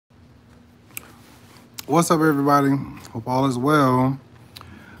What's up, everybody? Hope all is well.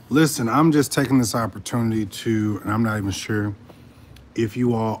 Listen, I'm just taking this opportunity to, and I'm not even sure if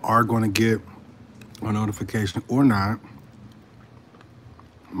you all are going to get a notification or not.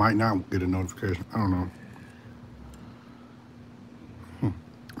 Might not get a notification. I don't know.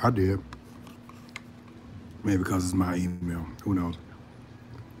 I did. Maybe because it's my email. Who knows?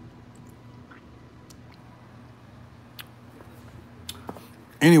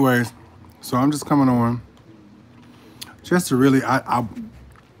 Anyways, so I'm just coming on just to really, I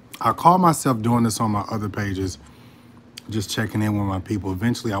call myself doing this on my other pages, just checking in with my people.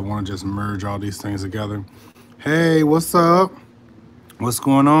 Eventually, I want to just merge all these things together. Hey, what's up? What's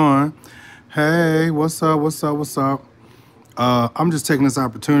going on? Hey, what's up? What's up? What's up? I'm just taking this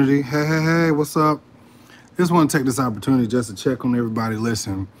opportunity. Hey, what's up? Just want to take this opportunity just to check on everybody.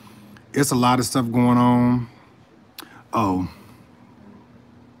 Listen, it's a lot of stuff going on. Oh,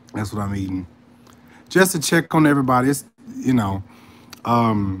 that's what I'm eating. Just to check on everybody. It's,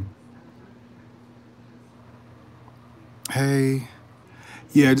 hey.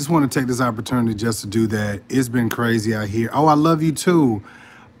 Yeah, I just want to take this opportunity just to do that. It's been crazy out here. Oh, I love you too.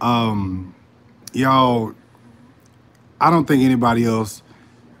 Y'all, I don't think anybody else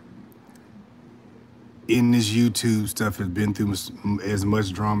in this YouTube stuff has been through as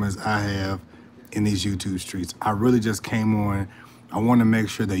much drama as I have in these YouTube streets. I really just came on. I want to make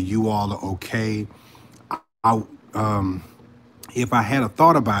sure that you all are okay. If I had a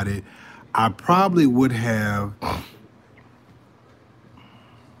thought about it, I probably would have.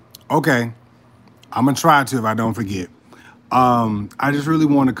 Okay, I'm gonna try to if I don't forget. I just really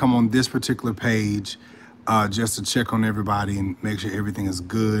want to come on this particular page just to check on everybody and make sure everything is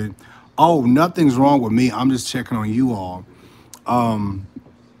good. Oh, nothing's wrong with me. I'm just checking on you all.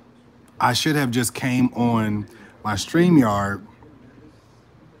 I should have just came on my StreamYard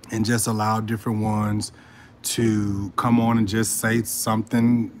and just allowed different ones to come on and just say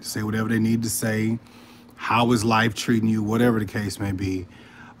something, say whatever they need to say. How is life treating you? Whatever the case may be.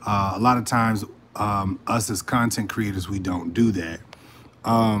 A lot of times, us as content creators, we don't do that.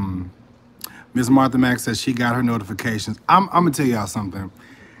 Ms. Martha Mack says she got her notifications. I'm gonna tell y'all something.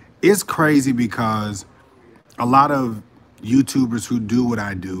 It's crazy because a lot of YouTubers who do what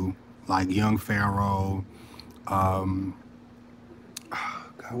I do, like Young Pharaoh, God,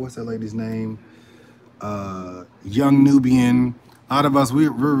 what's that lady's name? Young Nubian. A lot of us, we're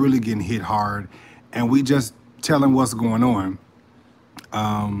really getting hit hard, and we just telling what's going on.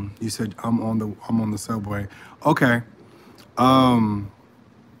 You said I'm on the subway. Okay.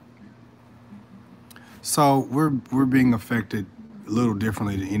 So we're being affected a little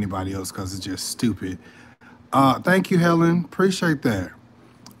differently than anybody else because it's just stupid. Thank you, Helen. Appreciate that.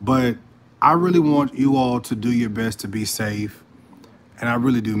 But I really want you all to do your best to be safe, and I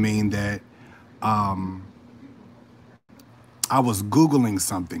really do mean that. I was Googling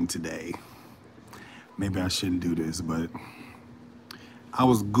something today. Maybe I shouldn't do this, but I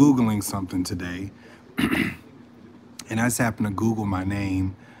was Googling something today, and I just happened to Google my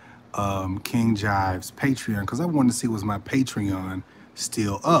name, King Jives Patreon, because I wanted to see was my Patreon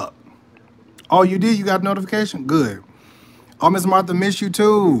still up. Oh, you did? You got a notification? Good. Oh, Miss Martha, miss you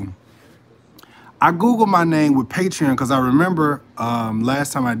too. I Googled my name with Patreon because I remember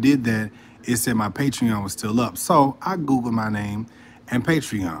last time I did that, it said my Patreon was still up. So I Googled my name and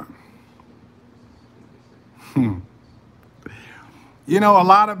Patreon. You know, a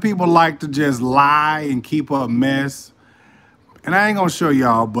lot of people like to just lie and keep up mess. And I ain't going to show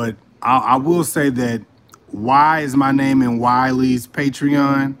y'all, but I will say that why is my name in Wiley's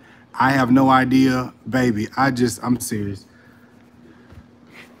Patreon? I have no idea, baby. I'm serious.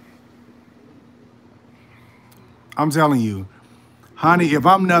 I'm telling you, honey, if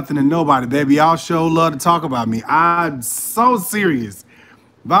I'm nothing to nobody, baby, y'all sure love to talk about me. I'm so serious.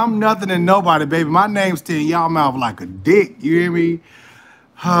 If I'm nothing to nobody, baby, my name's still in y'all mouth like a dick. You hear me?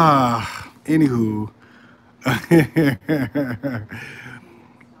 Anywho.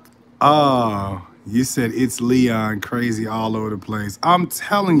 Oh, you said it's Leon, crazy all over the place. I'm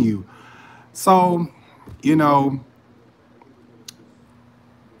telling you. So,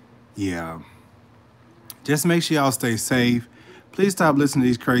 yeah. Just make sure y'all stay safe. Please stop listening to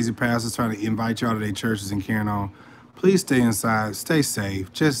these crazy pastors trying to invite y'all to their churches and carrying on. Please stay inside. Stay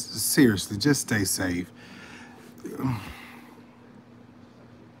safe. Just seriously, just stay safe.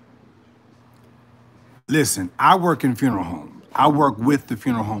 Listen, I work in funeral homes. I work with the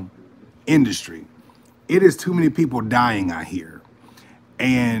funeral home industry. It is too many people dying out here.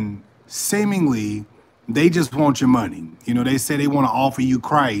 And seemingly, they just want your money. They say they want to offer you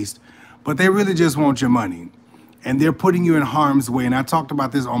Christ, but they really just want your money. And they're putting you in harm's way. And I talked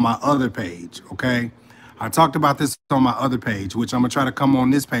about this on my other page, okay? I talked about this on my other page, which I'm going to try to come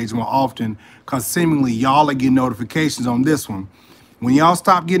on this page more often because seemingly y'all are getting notifications on this one. When y'all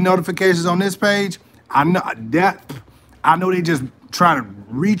stop getting notifications on this page, I know they just try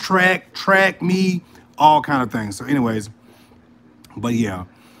to track me, all kind of things. So anyways, but yeah,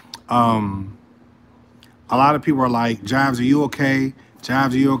 a lot of people are like, Jives, are you okay?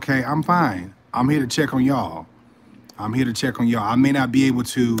 Jives, are you okay? I'm fine. I'm here to check on y'all. I'm here to check on y'all. I may not be able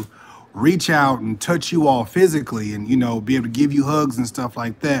to reach out and touch you all physically and, you know, be able to give you hugs and stuff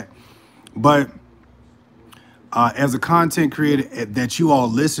like that. But as a content creator that you all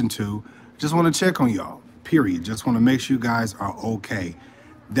listen to, just want to check on y'all, period. Just want to make sure you guys are okay.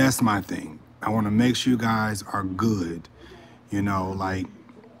 That's my thing. I want to make sure you guys are good. You know, like,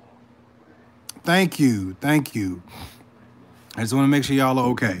 thank you. Thank you. I just want to make sure y'all are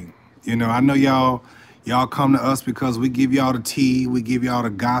okay. You know, I know y'all come to us because we give y'all the tea, we give y'all the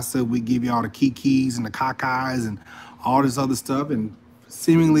gossip, we give y'all the kikis and the kakais and all this other stuff. And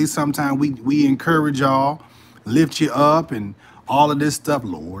seemingly sometimes we encourage y'all, lift you up and all of this stuff.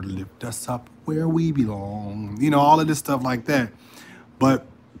 Lord, lift us up where we belong. You know, all of this stuff like that. But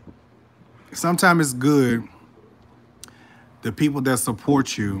sometimes it's good, the people that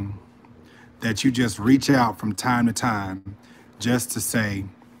support you, that you just reach out from time to time just to say,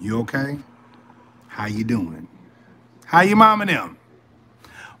 you okay? How you doing? How your mom and them?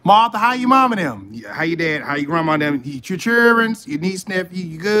 Martha, how your mom and them? How your dad? How your grandma and them? Your children, your niece, nephew,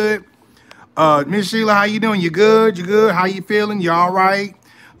 you good? Miss Sheila, how you doing? You good? You good? How you feeling? You all right?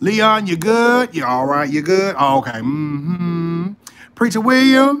 Leon, you good? You all right? You good? Oh, okay. Mm-hmm. Preacher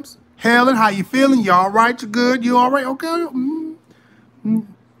Williams, Helen, how you feeling? You all right? You good? You all right? Okay. Mm-hmm.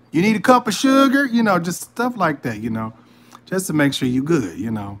 You need a cup of sugar? You know, just stuff like that, you know, just to make sure you're good, you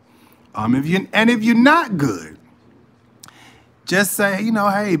know. If you're not good, just say, you know,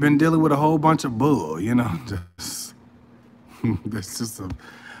 hey, been dealing with a whole bunch of bull, you know, just that's just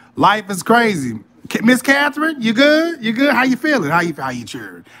life is crazy. Miss Catherine, you good? You good? How you feeling? How you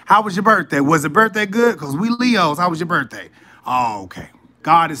cheering? How was your birthday? Was the birthday good? Because we Leos, how was your birthday? Oh, okay.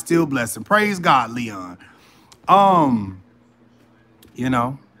 God is still blessing. Praise God, Leon. You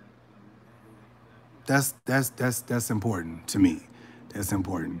know, that's important to me. That's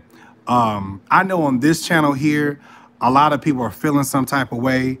important. I know on this channel here, a lot of people are feeling some type of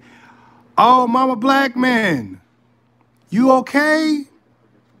way. Oh, Mama Black Man, you okay?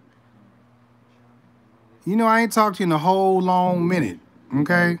 You know, I ain't talked to you in a whole long minute,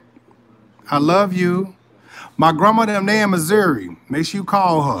 okay? I love you. My grandmother, they in Missouri. Make sure you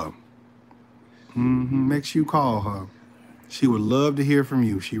call her. Make sure you call her. She would love to hear from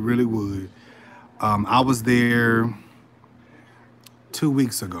you. She really would. I was there 2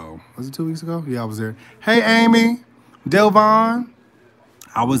 weeks ago. Was it 2 weeks ago? Yeah, I was there. Hey, Amy, Delvon.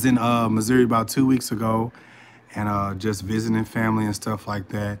 I was in Missouri about 2 weeks ago and just visiting family and stuff like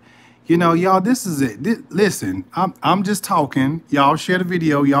that. You know, y'all, this is it. Listen, I'm just talking. Y'all share the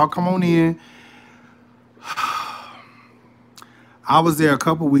video. Y'all come on in. I was there a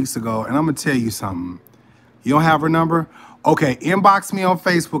couple weeks ago, and I'm going to tell you something. You don't have her number? Okay, inbox me on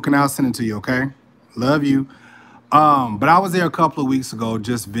Facebook, and I'll send it to you, okay? Love you. But I was there a couple of weeks ago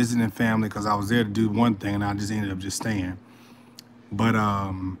just visiting family because I was there to do one thing, and I just ended up just staying. But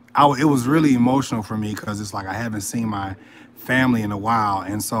it was really emotional for me because it's like I haven't seen my family in a while.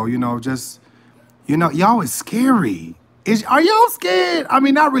 And so, you know, just, you know, y'all is scary. Are y'all scared? I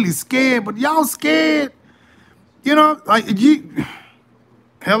mean, not really scared, but y'all scared. You know, like,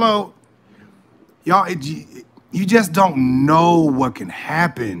 hello, y'all, you just don't know what can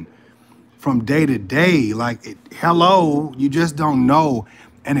happen from day to day. Like, hello, you just don't know.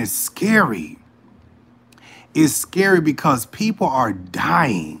 And it's scary. It's scary because people are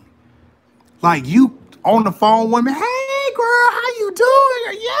dying. Like, you on the phone with me, hey, girl, how you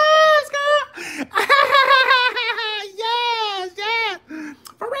doing? Yes, girl. yes.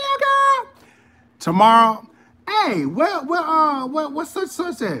 For real, girl. Tomorrow, hey, what's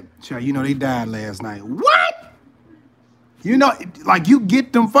such that? Child, you know, they died last night. What? You know, like, you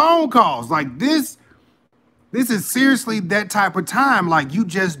get them phone calls. Like, this is seriously that type of time. Like, you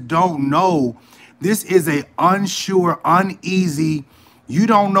just don't know. This is a unsure, uneasy, you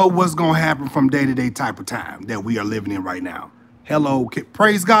don't know what's going to happen from day to day type of time that we are living in right now. Hello,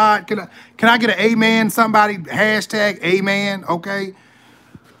 praise God. Can I get an amen? Somebody, hashtag amen, okay?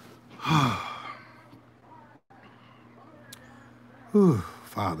 Whew,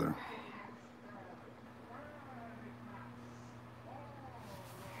 Father.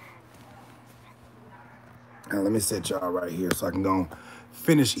 Now, let me set y'all right here so I can go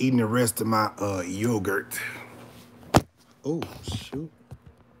finish eating the rest of my yogurt. Oh, shoot.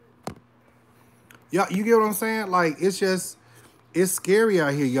 Yeah, you get what I'm saying? Like, it's scary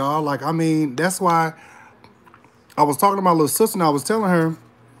out here, y'all. Like, I mean, that's why I was talking to my little sister and I was telling her,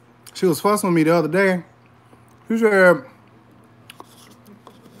 she was fussing with me the other day. She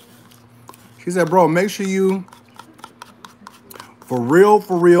said, bro, make sure you, for real,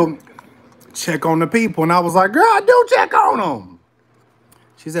 check on the people. And I was like, girl, I do check on them.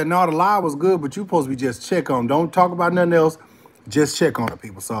 She said, no, the lie was good, but you supposed to be just check on them. Don't talk about nothing else. Just check on the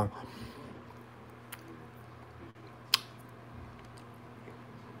people. So,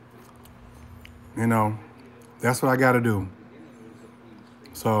 you know, that's what I got to do.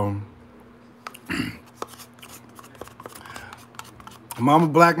 So, Mama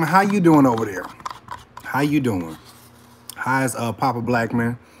Blackman, how you doing over there? How you doing? How is Papa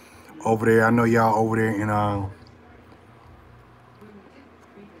Blackman over there? I know y'all over there in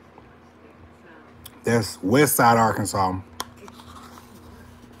that's West Side Arkansas.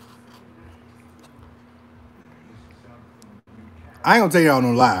 I ain't gonna tell y'all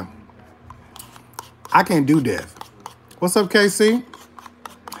no lie. I can't do death. What's up, KC?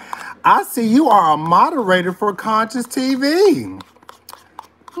 I see you are a moderator for Conscious TV.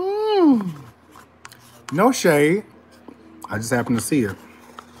 No shade. I just happen to see it.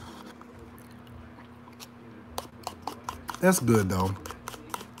 That's good, though.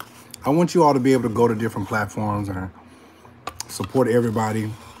 I want you all to be able to go to different platforms and support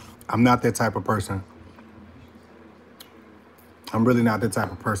everybody. I'm not that type of person. I'm really not that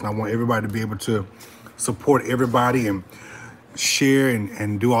type of person. I want everybody to be able to support everybody and share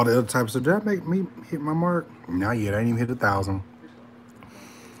and do all the other types of stuff. Did that make me hit my mark? Not yet. I ain't even hit 1,000.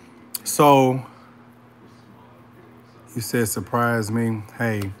 So, you said surprise me.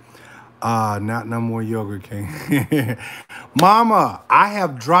 Hey, not no more yogurt king. Mama, I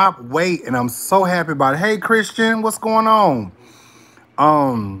have dropped weight and I'm so happy about it. Hey, Christian, what's going on?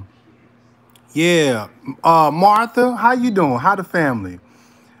 Yeah. Martha, how you doing? How the family?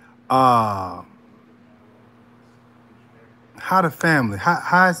 How the family?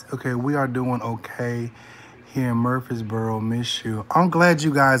 How's okay? We are doing okay here in Murfreesboro. Miss you. I'm glad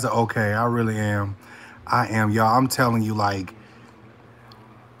you guys are okay. I really am. I am, y'all. I'm telling you, like,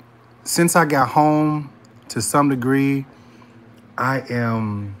 since I got home, to some degree, I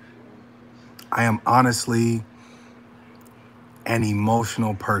am honestly an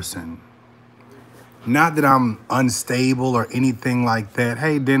emotional person. Not that I'm unstable or anything like that.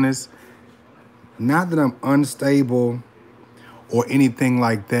 Hey, Dennis. Not that I'm unstable or anything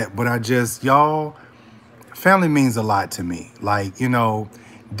like that, but I just, y'all, family means a lot to me. Like, you know,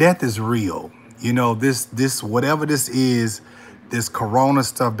 death is real. You know, this whatever this is, this corona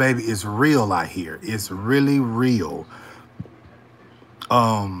stuff, baby, is real out here. It's really real.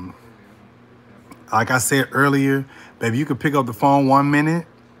 Like I said earlier, baby, you can pick up the phone 1 minute.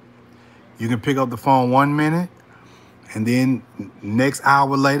 You can pick up the phone 1 minute, and then next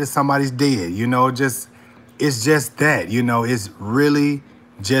hour later, somebody's dead. You know, it's just that. You know, it's really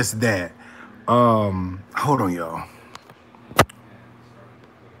just that. Hold on, y'all.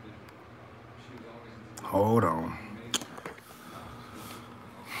 Hold on.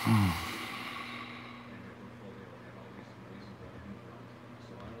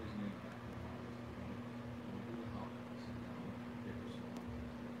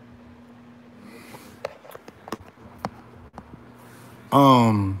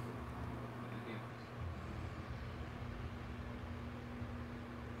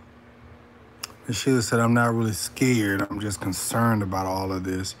 Sheila said, I'm not really scared. I'm just concerned about all of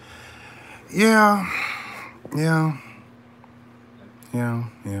this. Yeah. I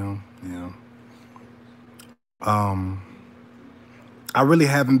really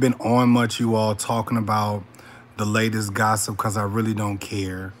haven't been on much, you all, talking about the latest gossip because I really don't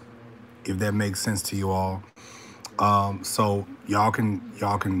care, if that makes sense to you all. So y'all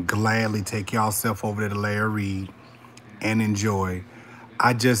can gladly take yourself over there to Larry Reed and enjoy.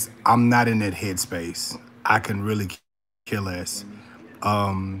 I'm not in that headspace. I can really care less.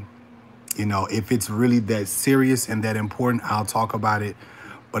 You know, if it's really that serious and that important, I'll talk about it.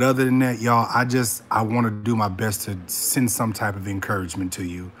 But other than that, y'all, I want to do my best to send some type of encouragement to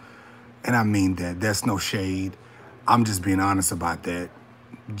you. And I mean that. That's no shade. I'm just being honest about that.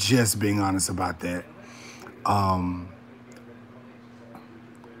 Just being honest about that.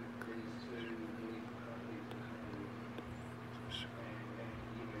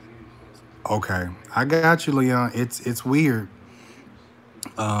 Okay. I got you, Leon. It's weird.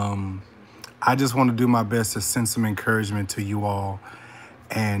 I just want to do my best to send some encouragement to you all.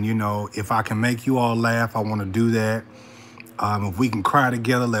 And, you know, if I can make you all laugh, I want to do that. If we can cry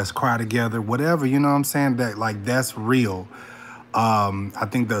together, let's cry together. Whatever, you know what I'm saying? That's real. I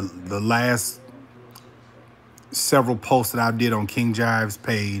think the last several posts that I did on King Jives'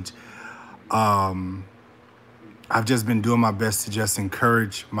 page. I've just been doing my best to just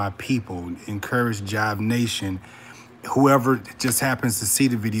encourage my people, encourage Jive Nation, whoever just happens to see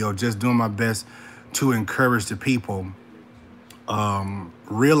the video, just doing my best to encourage the people,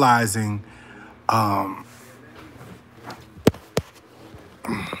 realizing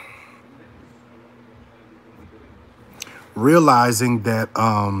that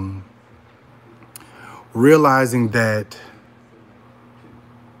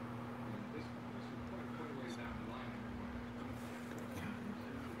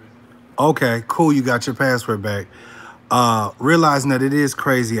okay, cool, you got your password back. Realizing that it is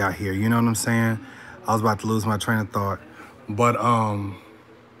crazy out here, you know what I'm saying? I was about to lose my train of thought. But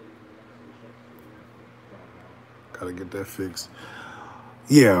gotta get that fixed.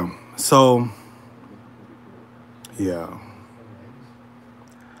 Yeah, so yeah.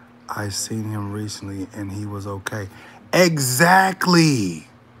 I seen him recently and he was okay. Exactly.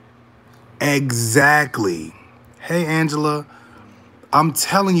 Exactly. Hey, Angela. I'm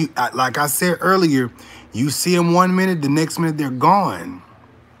telling you, like I said earlier, you see them 1 minute, the next minute they're gone.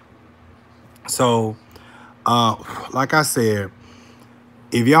 So, like I said,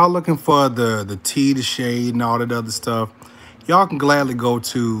 if y'all looking for the tea, the shade, and all that other stuff, y'all can gladly go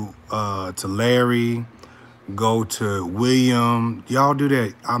to Larry, go to William. Y'all do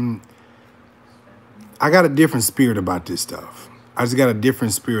that. I got a different spirit about this stuff. I just got a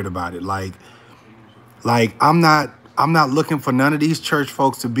different spirit about it. Like I'm not looking for none of these church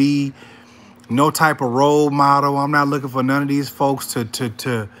folks to be no type of role model. I'm not looking for none of these folks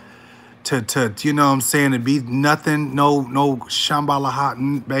to you know what I'm saying, to be nothing, no shambhala hot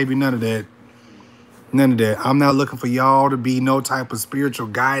baby, none of that. None of that. I'm not looking for y'all to be no type of spiritual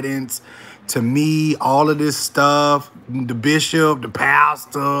guidance to me. All of this stuff, the bishop, the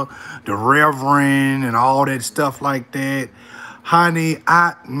pastor, the reverend, and all that stuff like that. Honey,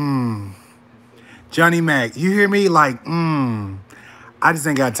 Johnny Mac, you hear me? Like, I just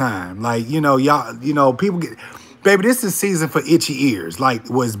ain't got time. Like, you know, y'all, you know, people get, baby, this is season for itchy ears. Like,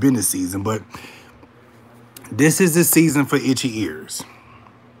 well, it's been the season, but this is the season for itchy ears.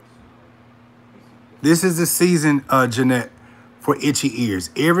 This is the season, Jeanette, for itchy ears.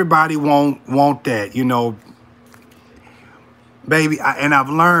 Everybody want that, you know. Baby, and I've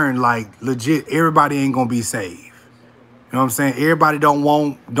learned, like, legit, everybody ain't gonna be saved. You know what I'm saying? Everybody don't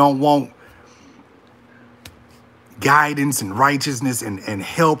want guidance and righteousness and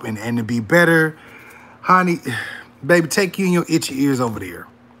help and to be better. Honey, baby, take you and your itchy ears over there.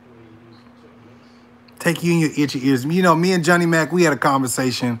 Take you and your itchy ears. You know, me and Johnny Mac, we had a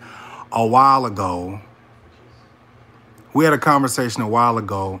conversation a while ago.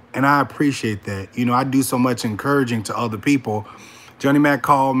 And I appreciate that. You know, I do so much encouraging to other people. Johnny Mac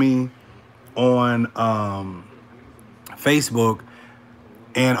called me on Facebook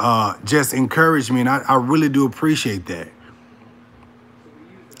and just encouraged me, and I really do appreciate that.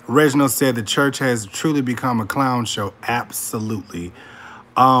 Reginald said the church has truly become a clown show. Absolutely.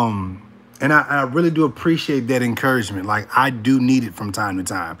 And I really do appreciate that encouragement. Like, I do need it from time to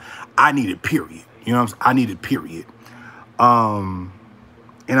time. I need it, period. You know what I'm saying? I need it, period. And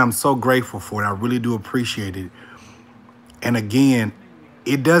I'm so grateful for it. I really do appreciate it. And again,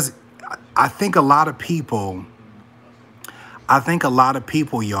 it does, I think a lot of people,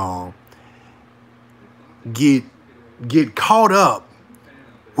 y'all, get caught up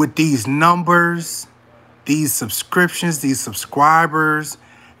with these numbers, these subscriptions, these subscribers,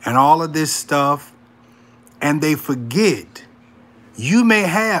 and all of this stuff, and they forget you may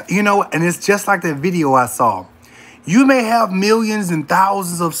have, you know, and it's just like that video I saw. You may have millions and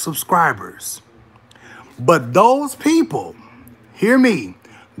thousands of subscribers, but those people, hear me,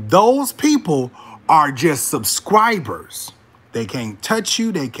 those people are just subscribers. They can't touch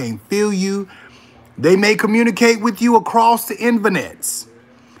you. They can't feel you. They may communicate with you across the internets,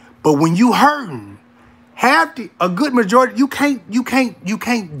 but when you hurting, a good majority, you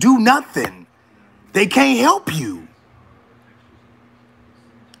can't do nothing. They can't help you.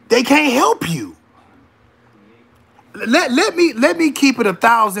 They can't help you. Let me keep it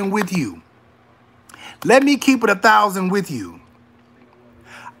 1,000 with you. Let me keep it 1,000 with you.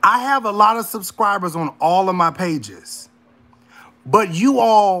 I have a lot of subscribers on all of my pages, but you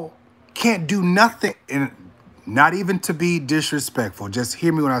all can't do nothing, and not even to be disrespectful. Just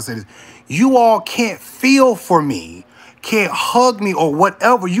hear me when I say this. You all can't feel for me, can't hug me or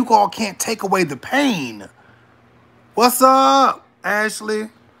whatever. You all can't take away the pain. What's up, Ashley?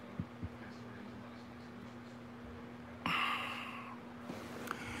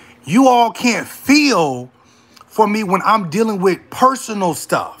 You all can't feel for me when I'm dealing with personal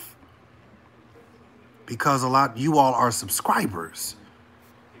stuff. Because you all are subscribers.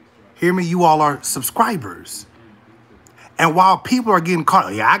 Hear me? You all are subscribers. And while people are getting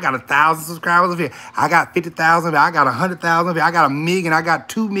caught, yeah, I got 1,000 subscribers here. I got 50,000. I got 100,000. I got 1 million. I got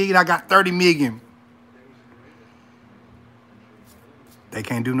 2 million. I got 30 million. They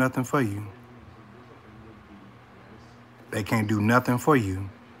can't do nothing for you. They can't do nothing for you.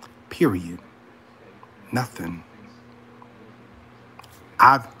 Period. Nothing.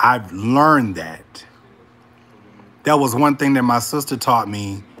 I've learned that. That was one thing that my sister taught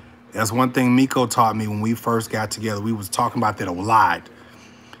me. That's one thing Miko taught me when we first got together. We was talking about that a lot.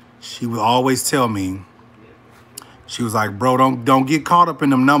 She would always tell me, she was like, bro, don't get caught up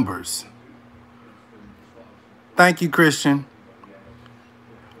in them numbers. Thank you, Christian.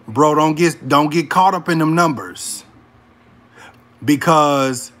 Bro, don't get caught up in them numbers.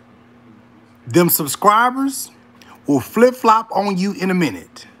 Because them subscribers will flip-flop on you in a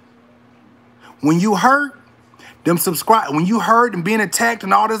minute. When you hurt, when you hurt and being attacked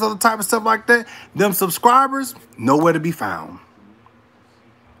and all this other type of stuff like that, them subscribers, nowhere to be found.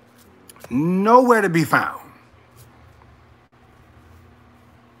 Nowhere to be found.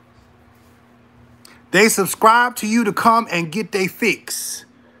 They subscribe to you to come and get their fix.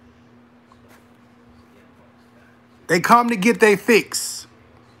 They come to get their fix.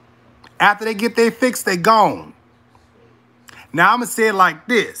 After they get their fix, they gone. Now I'm gonna say it like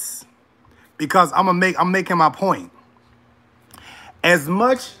this, because I'm making my point. As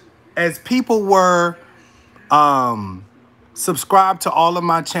much as people were subscribed to all of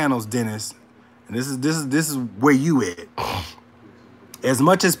my channels, Dennis, and this is where you at. As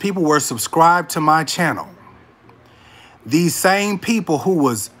much as people were subscribed to my channel, these same people who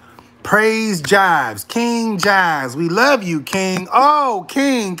was praise Jives, King Jives, we love you, King. Oh,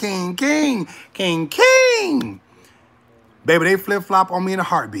 King. Baby, they flip-flop on me in a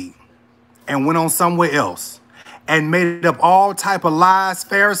heartbeat and went on somewhere else and made up all type of lies,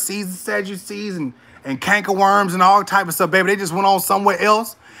 Pharisees and Sadducees and cankerworms and all type of stuff. Baby, they just went on somewhere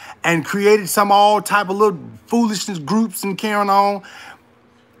else and created all type of little foolishness groups and carrying on.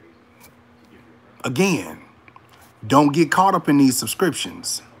 Again, don't get caught up in these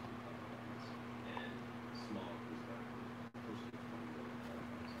subscriptions.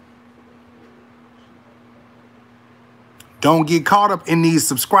 Don't get caught up in these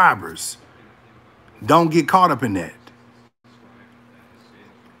subscribers. Don't get caught up in that.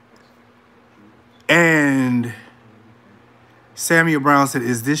 And Samuel Brown said,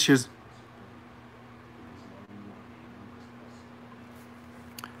 is this your...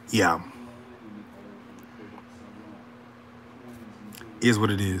 Yeah. Is what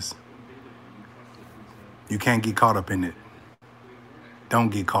it is. You can't get caught up in it. Don't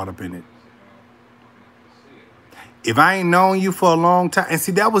get caught up in it. If I ain't known you for a long time, and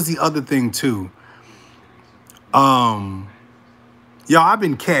see, that was the other thing too. Y'all, I've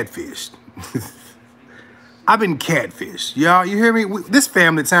been catfished. I've been catfished. Y'all, you hear me? This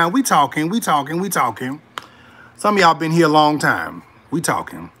family time, we talking. Some of y'all been here a long time. We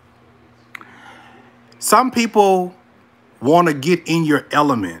talking. Some people want to get in your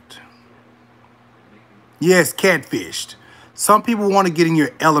element. Yes, catfished. Some people want to get in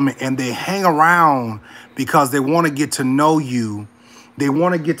your element and they hang around because they want to get to know you. They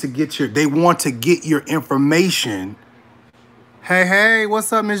want to get your information. Hey,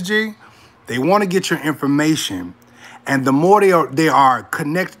 what's up, Miss G? They want to get your information. And the more they are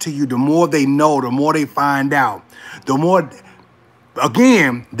connected to you, the more they know, the more they find out. The more,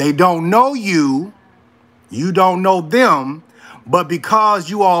 again, they don't know you. You don't know them. But because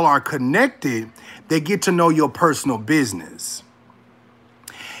you all are connected, they get to know your personal business.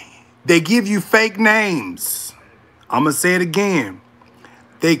 They give you fake names. I'm going to say it again.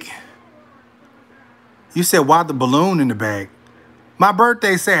 You said, why the balloon in the back? My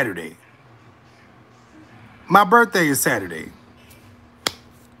birthday's Saturday. My birthday is Saturday.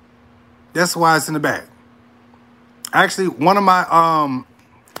 That's why it's in the back. Actually, one of my,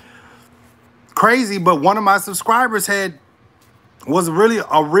 crazy, but one of my subscribers was really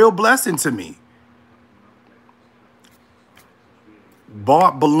a real blessing to me.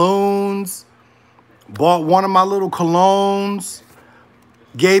 Bought balloons, bought one of my little colognes,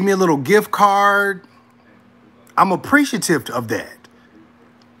 gave me a little gift card. I'm appreciative of that.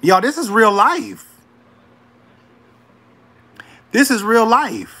 Y'all, this is real life. This is real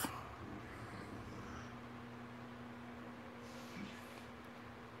life.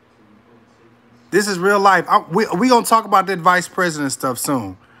 This is real life. We're going to talk about that vice president stuff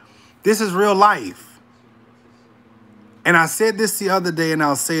soon. This is real life. And I said this the other day, and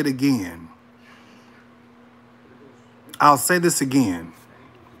I'll say it again. I'll say this again.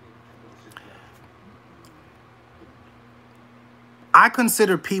 I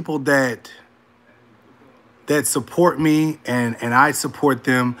consider people that support me and I support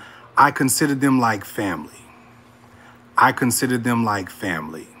them, I consider them like family. I consider them like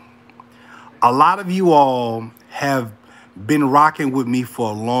family. A lot of you all have been rocking with me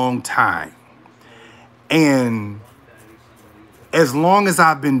for a long time. And as long as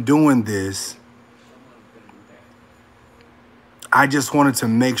I've been doing this, I just wanted to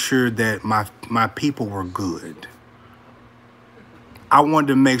make sure that my people were good. I wanted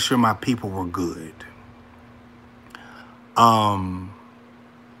to make sure my people were good. I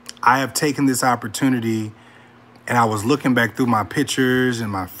have taken this opportunity, and I was looking back through my pictures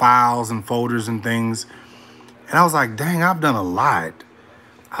and my files and folders and things, and I was like, dang, I've done a lot.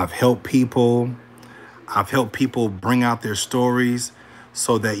 I've helped people. I've helped people bring out their stories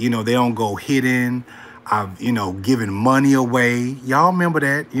so that, you know, they don't go hidden. I've, you know, given money away. Y'all remember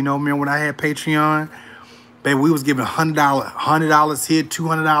that? You know, remember when I had Patreon? Baby, we was giving $100 here,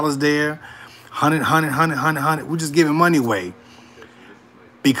 $200 there, 100. We're just giving money away.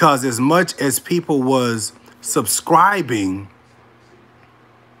 Because as much as people was subscribing,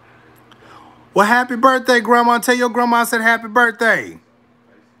 well, happy birthday, Grandma. Tell your grandma I said happy birthday.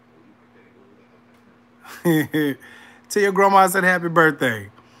 Tell your grandma I said happy birthday.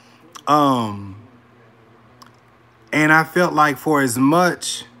 And I felt like for as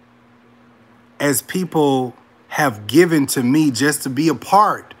much as people have given to me just to be a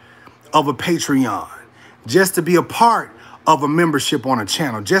part of a Patreon, just to be a part of a membership on a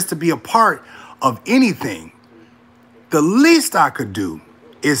channel, just to be a part of anything, the least I could do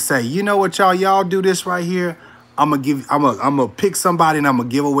is say, you know what, y'all do this right here. I'm gonna pick somebody and I'm gonna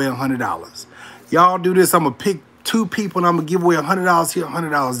give away $100. Y'all do this, I'm gonna pick 2 people and I'm gonna give away $100 here,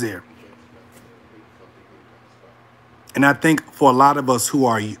 $100 there. And I think for a lot of us who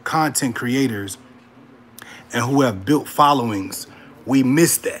are content creators and who have built followings, we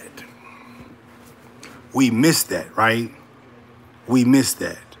miss that. We miss that, right? We miss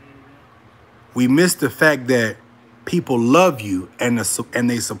that. We miss the fact that people love you and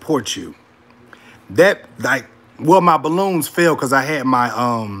they support you. That, like, well, my balloons fell because I had my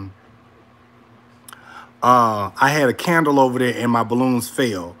I had a candle over there and my balloons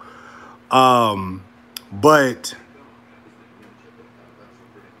fell. But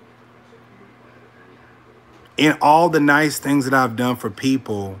in all the nice things that I've done for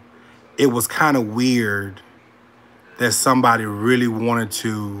people, it was kind of weird that somebody really wanted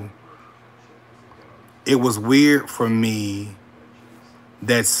to. It was weird for me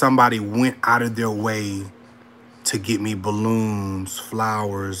that somebody went out of their way to get me balloons,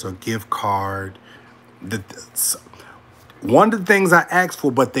 flowers, a gift card. One of the things I asked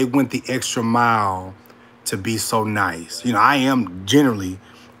for, but they went the extra mile to be so nice. You know, I am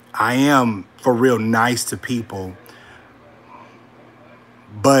for real nice to people,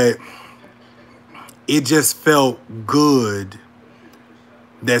 but it just felt good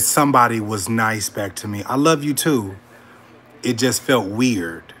that somebody was nice back to me. I love you too. It just felt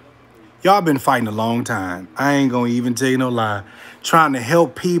weird. Y'all been fighting a long time. I ain't gonna even tell you no lie. Trying to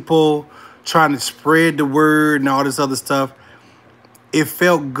help people, trying to spread the word and all this other stuff. It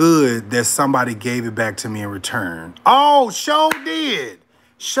felt good that somebody gave it back to me in return. Oh, sure did.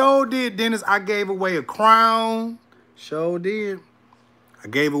 Sure did, Dennis. I gave away a crown. Sure did. I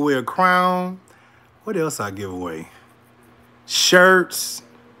gave away a crown. What else I give away? Shirts.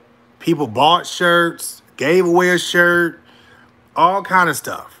 People bought shirts, gave away a shirt, all kind of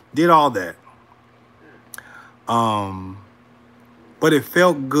stuff. Did all that. But it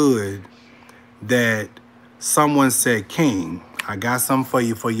felt good that someone said, King, I got something for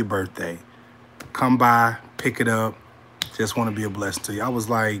you for your birthday. Come by, pick it up. Just want to be a blessing to you. I was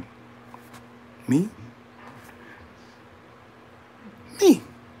like, me? Me.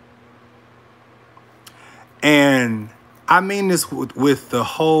 And I mean this with the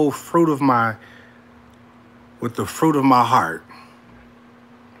whole fruit of my, heart.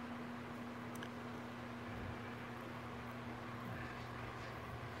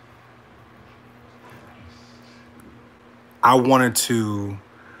 I wanted to,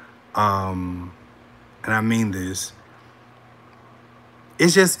 and I mean this,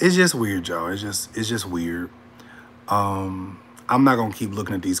 it's just weird, y'all. It's just weird. I'm not gonna keep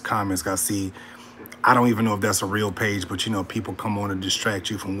looking at these comments. I don't even know if that's a real page, but you know, people come on and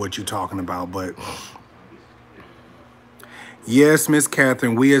distract you from what you're talking about. But yes, Miss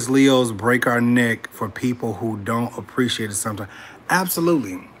Catherine, we as Leos break our neck for people who don't appreciate it sometimes.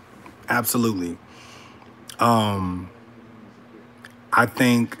 Absolutely. Absolutely. I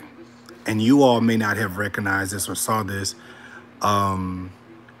think, and you all may not have recognized this or saw this.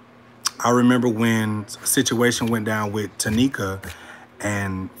 I remember when a situation went down with Tanika,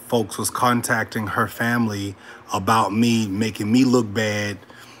 and folks was contacting her family about me, making me look bad,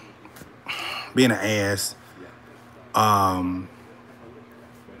 being an ass,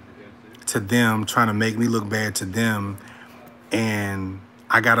 to them, trying to make me look bad to them. And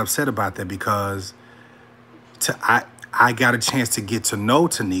I got upset about that because I got a chance to get to know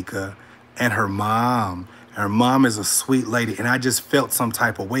Tanika and her mom. Her mom is a sweet lady, and I just felt some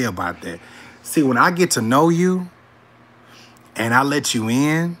type of way about that. See, when I get to know you and I let you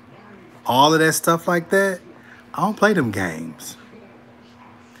in, all of that stuff like that, I don't play them games.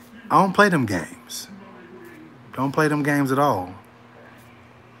 I don't play them games. Don't play them games at all.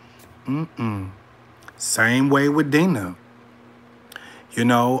 Same way with Dina. You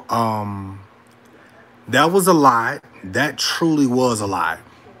know, that was a lie. That truly was a lie.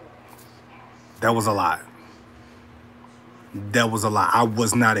 That was a lie. That was a lie. I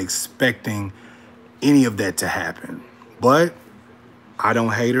was not expecting any of that to happen. But I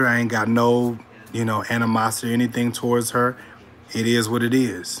don't hate her. I ain't got no, you know, animosity or anything towards her. It is what it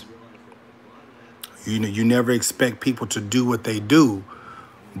is. You know, you never expect people to do what they do,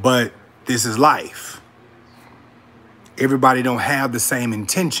 but this is life. Everybody don't have the same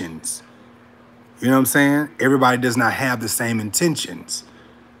intentions. You know what I'm saying? Everybody does not have the same intentions.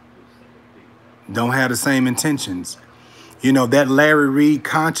 Don't have the same intentions. You know, that Larry Reed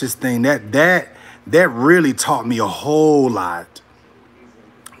conscious thing, that really taught me a whole lot.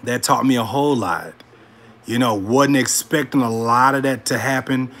 That taught me a whole lot. You know, wasn't expecting a lot of that to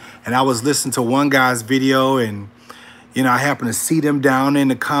happen. And I was listening to one guy's video, and, you know, I happened to see them down in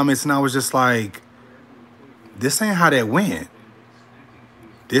the comments, and I was just like, this ain't how that went.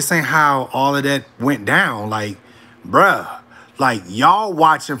 This ain't how all of that went down. Like, bruh, like, y'all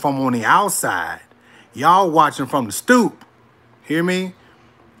watching from on the outside. Y'all watching from the stoop. Hear me?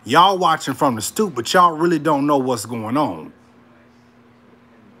 Y'all watching from the stoop, but y'all really don't know what's going on.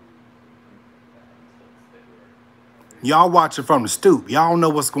 Y'all watching from the stoop. Y'all know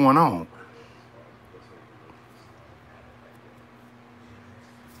what's going on.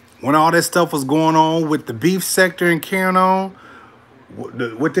 When all that stuff was going on with the beef sector and carrying on,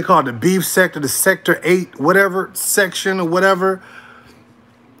 what they call the beef sector, the sector 8, whatever, section or whatever,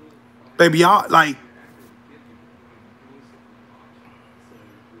 baby, y'all, like,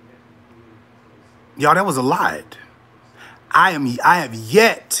 y'all, that was a lot. I have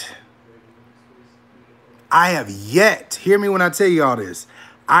yet, hear me when I tell you all this,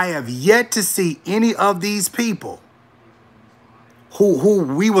 I have yet to see any of these people who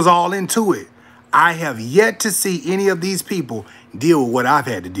we was all into it. I have yet to see any of these people deal with what I've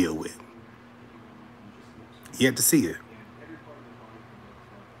had to deal with. Yet to see it.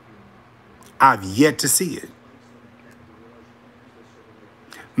 I've yet to see it.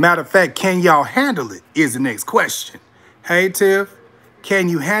 Matter of fact, can y'all handle it is the next question. Hey, Tiff, can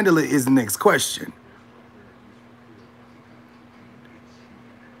you handle it is the next question.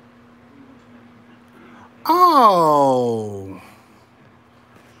 Oh.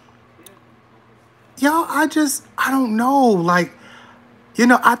 Y'all, I don't know. Like, you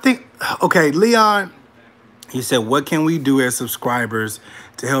know, I think, okay, Leon, he said, what can we do as subscribers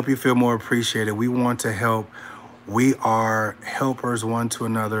to help you feel more appreciated? We want to help. We are helpers one to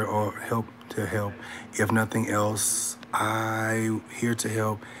another, or help to help. If nothing else, I'm here to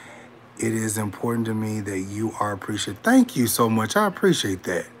help. It is important to me that you are appreciated. Thank you so much. I appreciate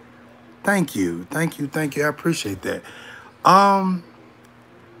that. Thank you. Thank you. Thank you. I appreciate that.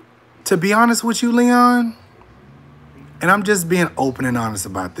 To be honest with you, Leon, and I'm just being open and honest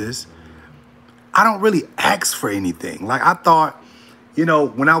about this, I don't really ask for anything. Like, I thought, you know,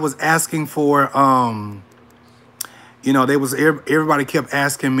 when I was asking for, you know, everybody kept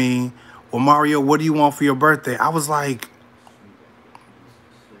asking me, well, Mario, what do you want for your birthday? I was like,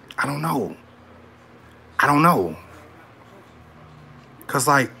 I don't know. I don't know. Because,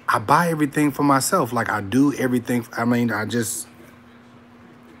 like, I buy everything for myself. Like, I do everything. I mean, I just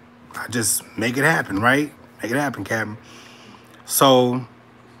make it happen, right? Make it happen, Captain. So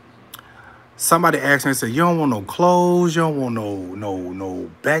somebody asked me, I said, you don't want no clothes, you don't want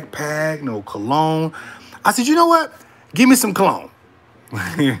no backpack, no cologne. I said, you know what? Give me some cologne.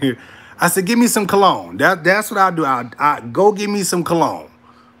 I said, give me some cologne. That's what I do. I go give me some cologne.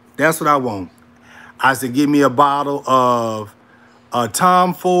 That's what I want. I said, give me a bottle of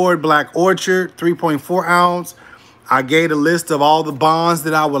Tom Ford Black Orchard, 3.4 ounce. I gave a list of all the bonds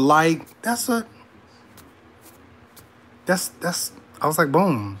that I would like. I was like,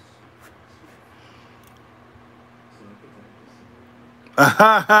 boom.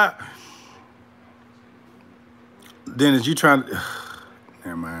 Dennis, you trying to,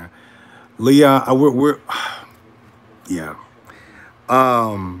 never mind. Leon, yeah.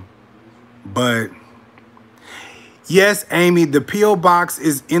 But yes, Amy, the P.O. box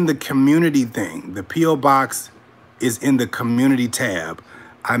is in the community thing. The P.O. box is in the community tab.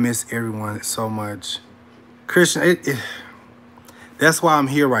 I miss everyone so much. Christian, that's why I'm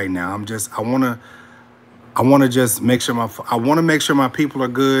here right now. I want to just make sure my people are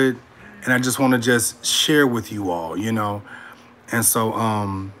good, and I just want to just share with you all, you know. And so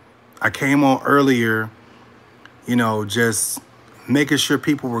I came on earlier, you know, just making sure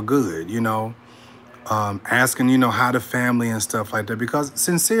people were good, you know, asking, you know, how the family and stuff like that, because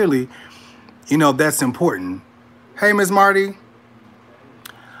sincerely, you know, that's important. Hey, Miss Marty.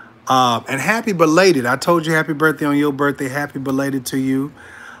 And happy belated. I told you happy birthday on your birthday. Happy belated to you.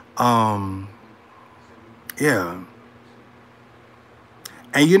 Yeah.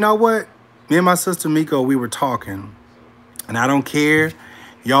 And you know what? Me and my sister Miko, we were talking. And I don't care.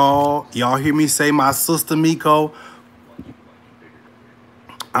 Y'all hear me say my sister Miko.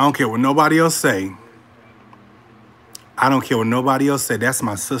 I don't care what nobody else say. I don't care what nobody else say. That's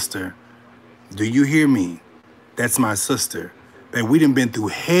my sister. Do you hear me? That's my sister. That we done been through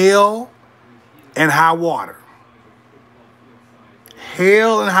hell and high water.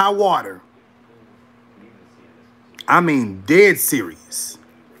 Hell and high water. I mean, dead serious.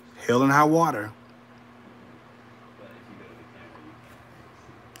 Hell and high water.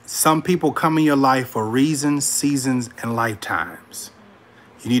 Some people come in your life for reasons, seasons, and lifetimes.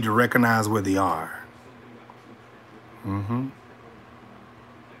 You need to recognize where they are.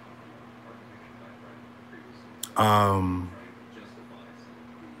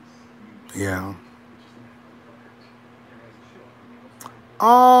 Yeah.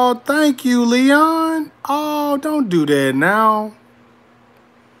 Oh, thank you, Leon. Oh, don't do that now.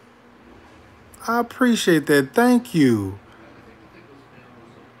 I appreciate that. Thank you.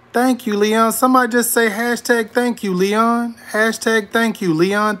 Thank you, Leon. Somebody just say hashtag thank you, Leon. Hashtag thank you,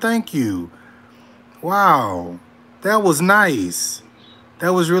 Leon. Thank you. Wow. That was nice.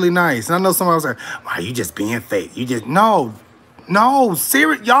 That was really nice. And I know somebody was like, why are you just being fake? You just, no,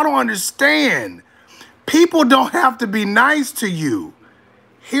 serious. Y'all don't understand. People don't have to be nice to you.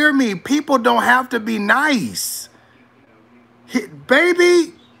 Hear me. People don't have to be nice.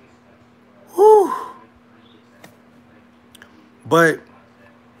 Baby. Whew. But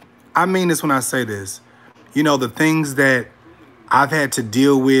I mean this when I say this. You know, the things that I've had to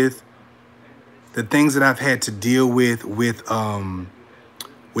deal with, with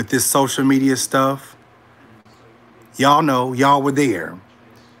this social media stuff, y'all know, y'all were there.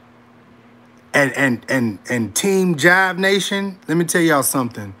 And Team Jive Nation, let me tell y'all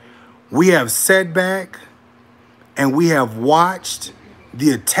something. We have sat back and we have watched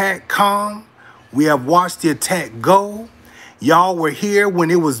the attack come. We have watched the attack go. Y'all were here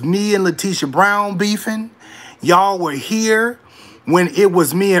when it was me and Letitia Brown beefing. Y'all were here when it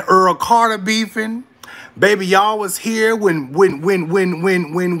was me and Earl Carter beefing. Baby, y'all was here when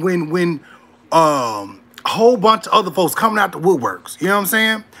a whole bunch of other folks coming out the woodworks. You know what I'm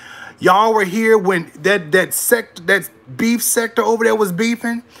saying? Y'all were here when that beef sector over there was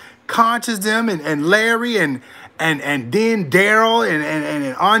beefing. Conscious them and Larry and then Daryl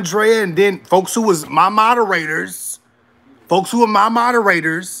and Andrea, and then folks who was my moderators.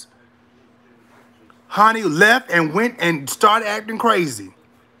 Honey left and went and started acting crazy.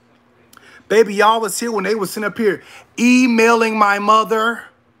 Baby, y'all was here when they was sitting up here emailing my mother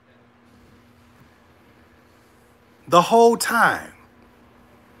the whole time.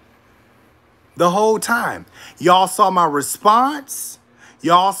 The whole time. Y'all saw my response.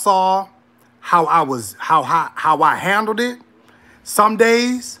 Y'all saw how I handled it. Some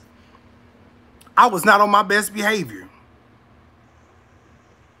days I was not on my best behavior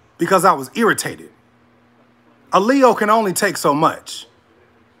because I was irritated. A Leo can only take so much.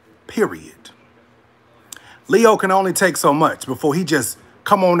 Period. Leo can only take so much before he just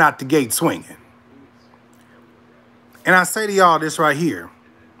come on out the gate swinging. And I say to y'all this right here.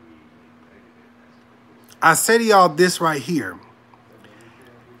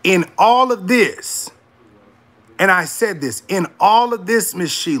 In all of this, and I said this, in all of this,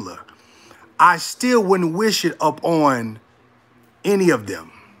 Miss Sheila, I still wouldn't wish it upon any of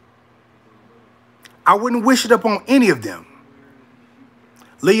them. I wouldn't wish it upon any of them.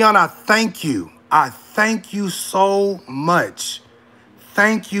 Leon, I thank you. I thank you so much.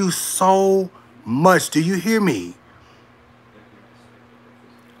 Thank you so much. Do you hear me?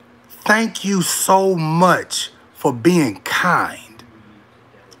 Thank you so much for being kind.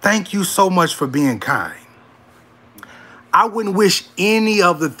 Thank you so much for being kind. I wouldn't wish any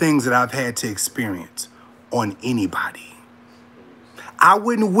of the things that I've had to experience on anybody. I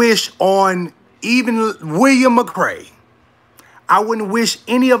wouldn't wish on even William McCray. I wouldn't wish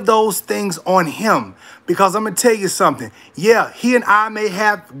any of those things on him, because I'm going to tell you something. Yeah, he and I may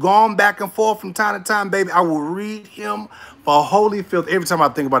have gone back and forth from time to time, baby. I will read him for holy filth. Every time I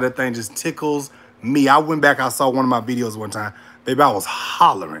think about that thing, just tickles me. I went back, I saw one of my videos one time. Baby, I was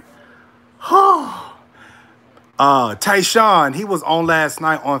hollering. Tyshawn, he was on last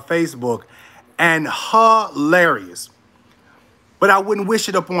night on Facebook, and hilarious. But I wouldn't wish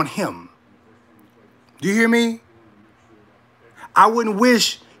it upon him. Do you hear me? I wouldn't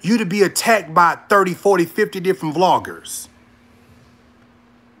wish you to be attacked by 30, 40, 50 different vloggers.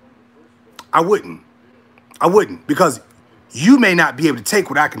 I wouldn't. I wouldn't, because you may not be able to take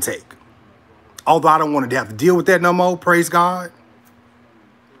what I can take. Although I don't want to have to deal with that no more, praise God.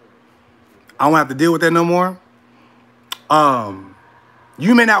 I don't have to deal with that no more.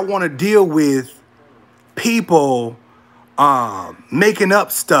 You may not want to deal with people making up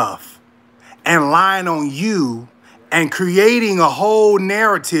stuff and lying on you and creating a whole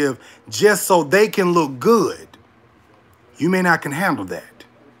narrative just so they can look good. You may not can handle that.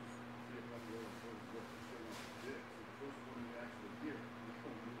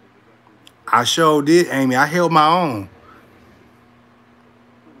 I sure did, Amy. I held my own.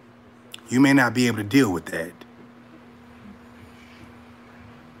 You may not be able to deal with that.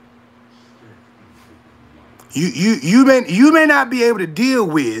 You may not be able to deal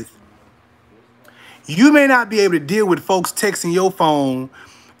with. You may not be able to deal with folks texting your phone,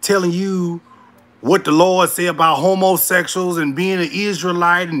 telling you what the Lord said about homosexuals and being an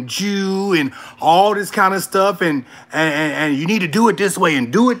Israelite and Jew and all this kind of stuff, and you need to do it this way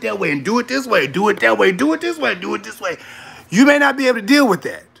and do it that way and do it this way, do it that way, do it this way, do it this way. You may not be able to deal with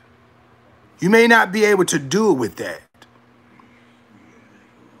that. You may not be able to do it with that.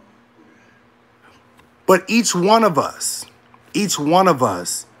 But each one of us,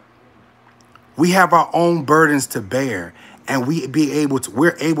 we have our own burdens to bear, and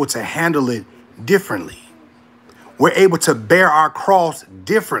we're able to handle it differently. We're able to bear our cross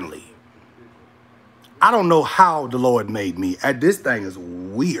differently. I don't know how the Lord made me. This thing is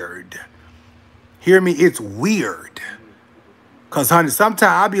weird. Hear me? It's weird. Because, honey, sometimes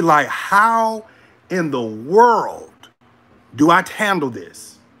I'll be like, how in the world do I handle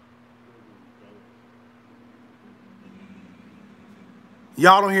this?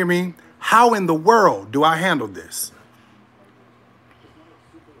 Y'all don't hear me? How in the world do I handle this?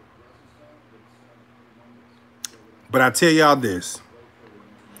 But I tell y'all this.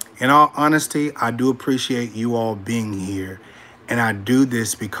 In all honesty, I do appreciate you all being here. And I do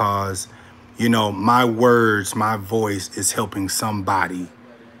this because, you know, my words, my voice is helping somebody.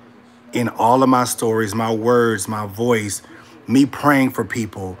 In all of my stories, my words, my voice, me praying for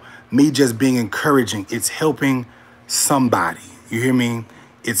people, me just being encouraging, it's helping somebody. You hear me?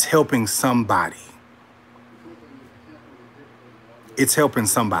 It's helping somebody. It's helping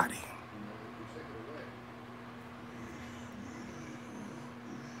somebody.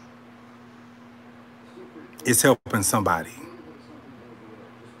 It's helping somebody.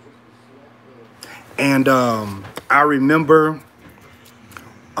 And I remember,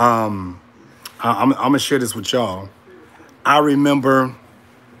 I'm going to share this with y'all. I remember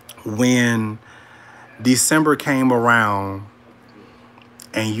when December came around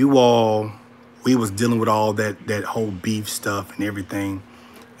and we was dealing with all that whole beef stuff and everything.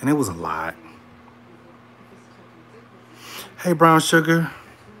 And it was a lot. Hey, Brown Sugar.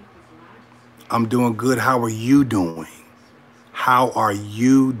 I'm doing good. How are you doing? How are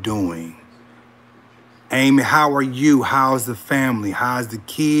you doing? Amy, how are you? How's the family? How's the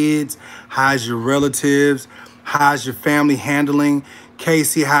kids? How's your relatives? How's your family handling?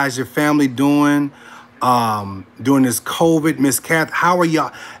 Casey, how's your family doing? During this COVID, Miss Kath, how are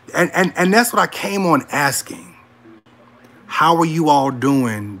y'all? And that's what I came on asking. How are you all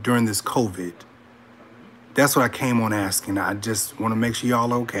doing during this COVID? That's what I came on asking. I just want to make sure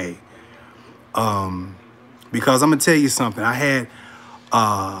y'all okay. Because I'm gonna tell you something. I had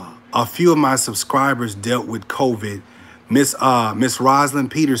a few of my subscribers dealt with COVID. Miss Rosalind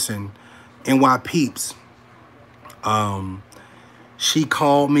Peterson, NY Peeps. She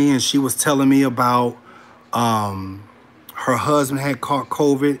called me and she was telling me about her husband had caught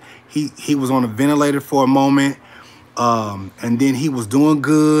COVID. He was on a ventilator for a moment. And then he was doing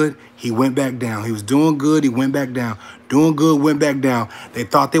good. He went back down. He was doing good. He went back down. Doing good, went back down. They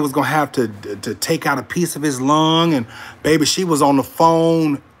thought they was going to have to take out a piece of his lung. And baby, she was on the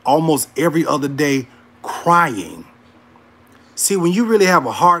phone almost every other day crying. See, when you really have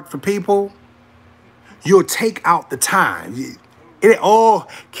a heart for people, you'll take out the time.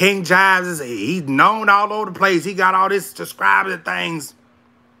 King Jives, he's known all over the place. He got all this subscribers and things.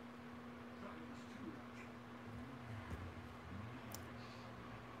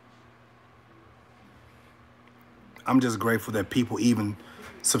 I'm just grateful that people even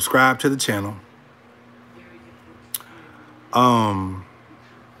subscribe to the channel.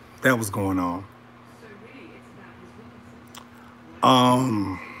 That was going on.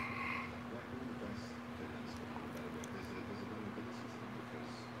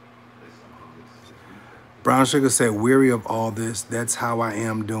 Brown Sugar said, weary of all this. That's how I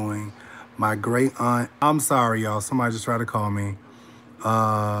am doing. My great aunt, I'm sorry, y'all. Somebody just tried to call me.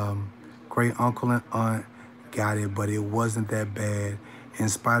 Great uncle and aunt got it, but it wasn't that bad. In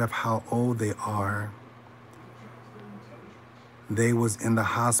spite of how old they are, they was in the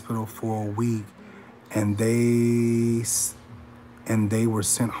hospital for a week and they were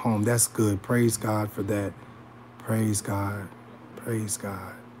sent home. That's good. Praise God for that. Praise God. Praise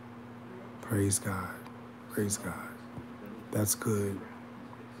God. Praise God. Praise God. That's good.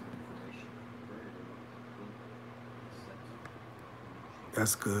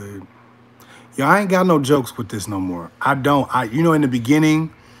 That's good. Y'all, I ain't got no jokes with this no more. I don't. You know, in the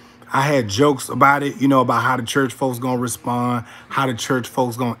beginning, I had jokes about it, you know, about how the church folks gonna respond, how the church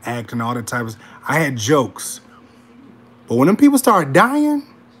folks gonna act and all that type of stuff. I had jokes. But when them people started dying,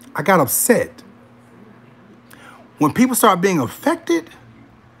 I got upset. When people started being affected,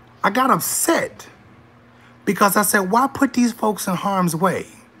 I got upset. Because I said, why put these folks in harm's way?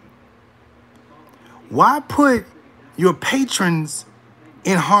 Why put your patrons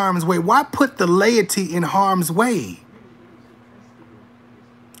in harm's way? Why put the laity in harm's way?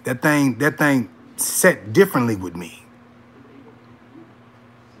 That thing set differently with me.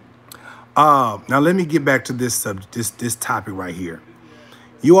 Now let me get back to this topic right here.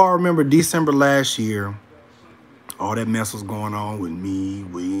 You all remember December last year, all that mess was going on with me,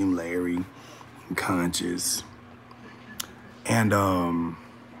 William, Larry, and Conscious. And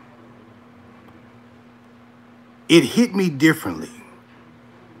it hit me differently.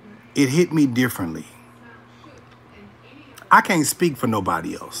 It hit me differently. I can't speak for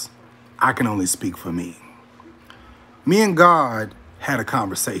nobody else. I can only speak for me. Me and God had a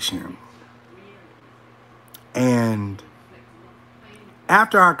conversation. And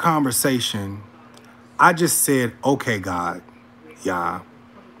after our conversation, I just said, okay, God, yeah,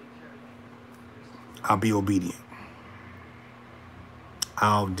 I'll be obedient.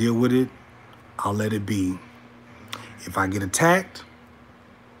 I'll deal with it. I'll let it be. If I get attacked,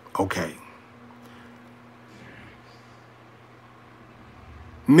 okay.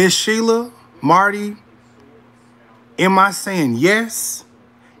 Miss Sheila, Marty, am I saying yes?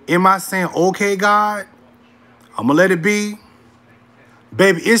 Am I saying, okay, God, I'm going to let it be?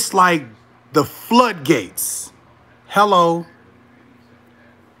 Baby, it's like the floodgates. Hello.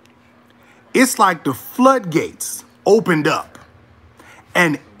 It's like the floodgates opened up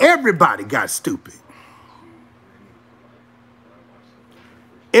and everybody got stupid.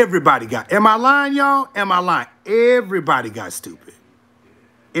 Everybody got, am I lying, y'all? Am I lying? Everybody got stupid.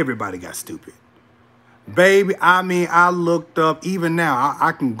 Everybody got stupid. Baby, I mean, I looked up, even now,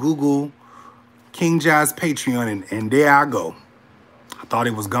 I can Google King Jives Patreon, and there I go. I thought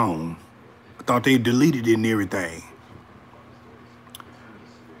it was gone. I thought they deleted it and everything.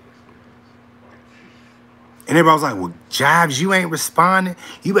 And everybody was like, well, Jives, you ain't responding.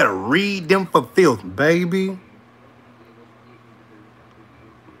 You better read them for filth, baby.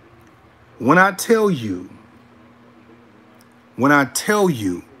 When I tell you, when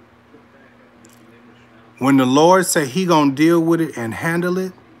the Lord say he gonna deal with it and handle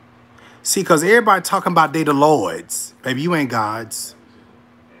it, see, because everybody talking about they the Lord's. Baby, you ain't God's.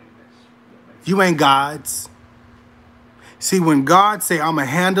 You ain't God's. See, when God say, I'm going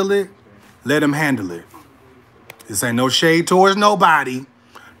to handle it, let him handle it. This ain't no shade towards nobody.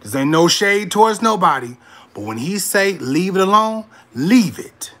 This ain't no shade towards nobody. But when he say, leave it alone, leave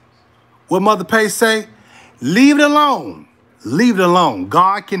it. What Mother Pace say? Leave it alone. Leave it alone.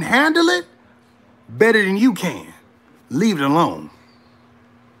 God can handle it better than you can. Leave it alone.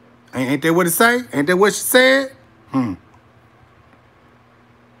 Ain't that what it say? Ain't that what she said?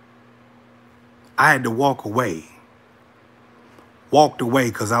 I had to walk away. Walked away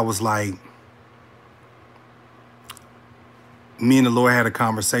because I was like, me and the Lord had a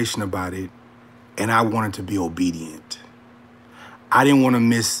conversation about it, and I wanted to be obedient. I didn't want to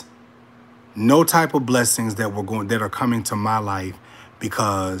miss no type of blessings that are coming to my life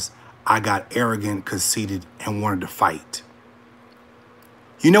because I got arrogant, conceited, and wanted to fight.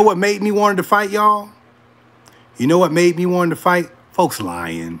 You know what made me want to fight, y'all? You know what made me want to fight? Folks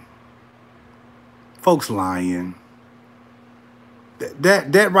lying. Folks lying.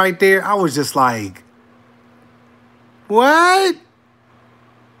 That right there, I was just like, what?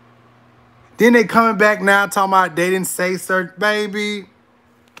 Then they coming back now talking about they didn't say certain, baby.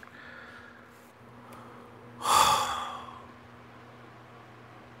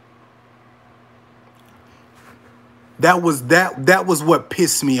 That was what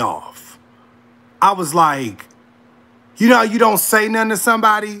pissed me off. I was like, you know, you don't say nothing to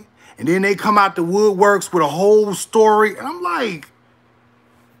somebody, and then they come out the woodworks with a whole story, and I'm like,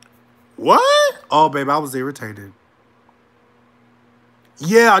 what? Oh, baby, I was irritated.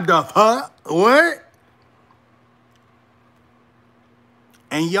 Yeah, huh? What?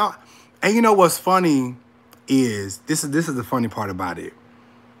 And y'all, and you know what's funny is this is the funny part about it.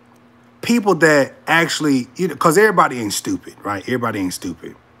 People that actually, you know, because everybody ain't stupid, right? Everybody ain't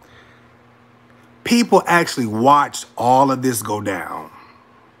stupid. People actually watched all of this go down.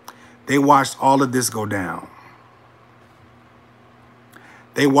 They watched all of this go down.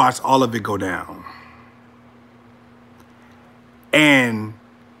 They watched all of it go down. And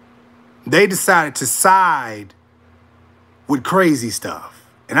they decided to side with crazy stuff.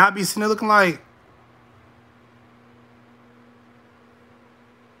 And I'd be sitting there looking like,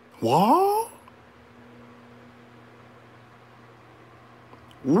 what?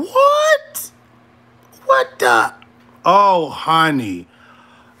 What? What the? Oh, honey.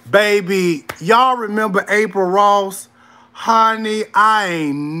 Baby, y'all remember April Ross? Honey, I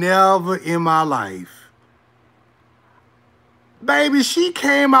ain't never in my life. Baby, she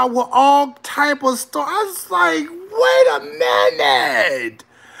came out with all type of stuff. I was like, wait a minute.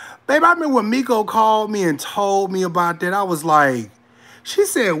 Baby, I remember when Miko called me and told me about that. I was like, she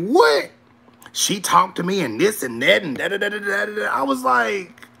said, what? She talked to me and this and that and da-da-da-da-da-da. I was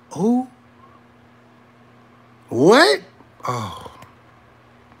like, who? What? Oh.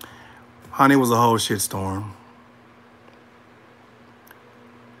 Honey, it was a whole shitstorm.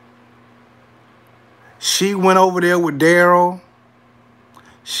 She went over there with Daryl.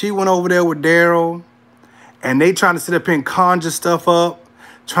 And they trying to sit up here and conjure stuff up,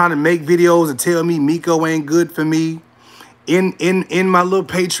 trying to make videos and tell me Miko ain't good for me. In my little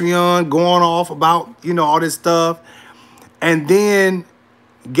Patreon, going off about, you know, all this stuff. And then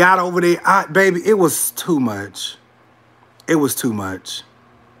got over there. Baby, it was too much. It was too much.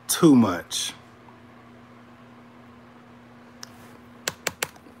 Too much.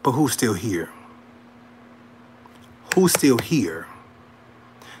 But who's still here? Who's still here?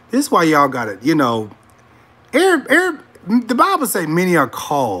 This is why y'all got it, you know, the Bible say many are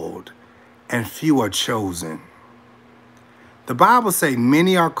called and few are chosen. The Bible say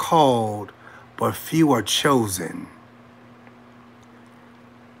many are called, but few are chosen.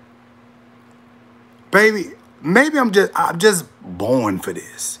 Baby, maybe I'm just born for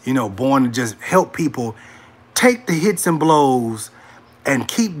this. You know, born to just help people take the hits and blows and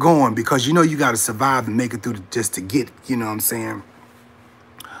keep going because you know you got to survive and make it through just to get, you know what I'm saying?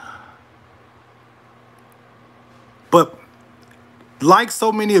 But like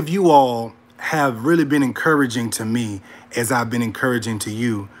so many of you all have really been encouraging to me as I've been encouraging to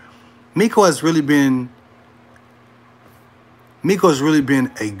you, Miko has really been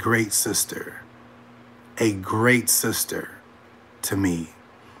a great sister to me.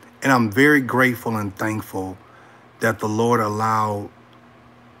 And I'm very grateful and thankful that the Lord allowed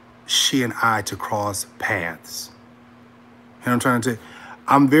she and I to cross paths. You know what I'm trying to tell you?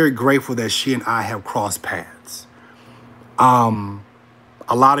 I'm very grateful that she and I have crossed paths.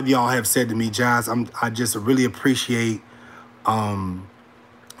 A lot of y'all have said to me, Jives, I just really appreciate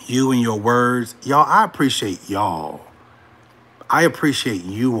you and your words. Y'all, I appreciate y'all. I appreciate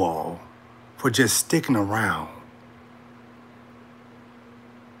you all for just sticking around.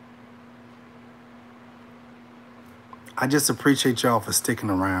 I just appreciate y'all for sticking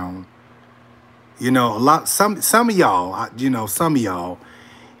around. You know, some of y'all, you know, some of y'all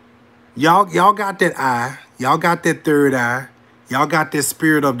got that eye. Y'all got that third eye. Y'all got that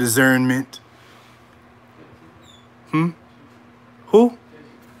spirit of discernment. Who?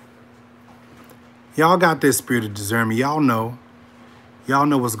 Y'all got this spirit of discernment. Y'all know. Y'all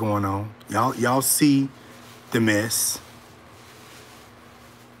know what's going on. Y'all see the mess.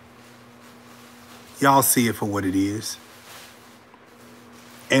 Y'all see it for what it is.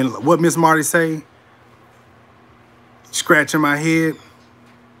 And what Miss Marty say? Scratching my head.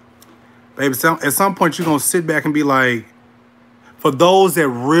 Baby, at some point you're going to sit back and be like, for those that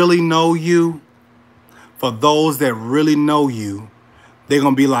really know you, they're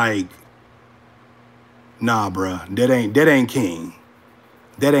going to be like, nah, bruh, that ain't king.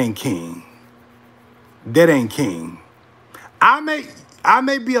 That ain't king. That ain't king. I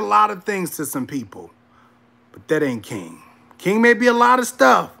may be a lot of things to some people, but that ain't king. King may be a lot of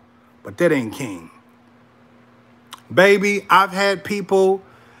stuff, but that ain't king. Baby, I've had people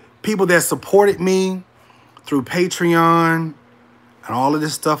that supported me through Patreon and all of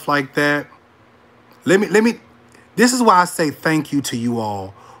this stuff like that. This is why I say thank you to you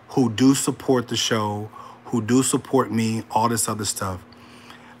all who do support the show, who do support me, all this other stuff.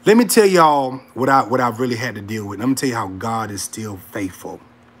 Let me tell y'all what I've really had to deal with. Let me tell you how God is still faithful.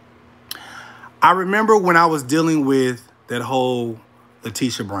 I remember when I was dealing with that whole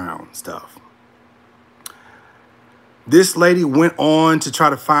Letitia Brown stuff. This lady went on to try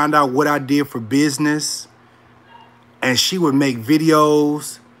to find out what I did for business, and she would make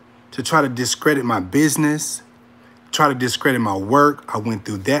videos to try to discredit my business, try to discredit my work. I went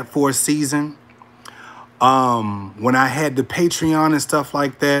through that for a season. When I had the Patreon and stuff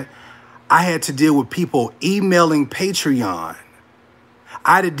like that, I had to deal with people emailing Patreon.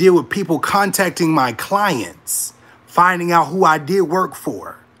 I had to deal with people contacting my clients, finding out who I did work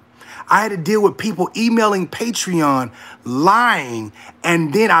for. I had to deal with people emailing Patreon, lying,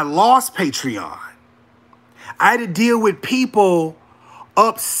 and then I lost Patreon. I had to deal with people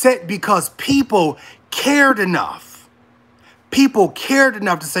upset because people cared enough. People cared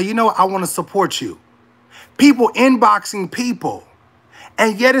enough to say, you know what, I want to support you. People inboxing people.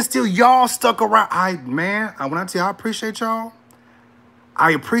 And yet it's still y'all stuck around. When I tell you I appreciate y'all,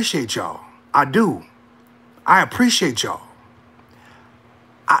 I appreciate y'all. I do. I appreciate y'all.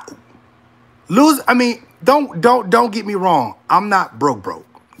 Don't get me wrong. I'm not broke.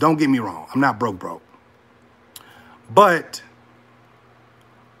 Don't get me wrong. I'm not broke. But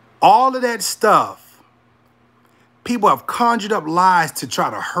all of that stuff, people have conjured up lies to try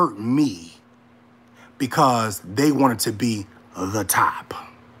to hurt me because they wanted to be the top.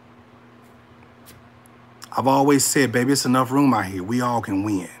 I've always said, baby, it's enough room out here. We all can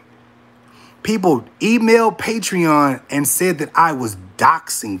win. People emailed Patreon and said that I was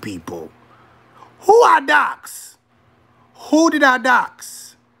doxing people. Who I dox? Who did I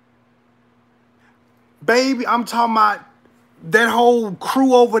dox? Baby, I'm talking about that whole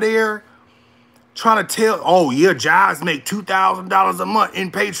crew over there trying to tell, oh yeah, Jives make $2,000 a month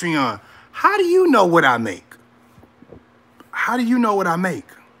in Patreon. How do you know what I make? How do you know what I make?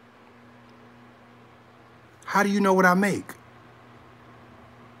 How do you know what I make?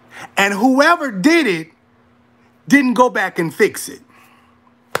 And whoever did it didn't go back and fix it.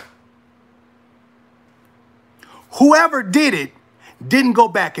 Whoever did it didn't go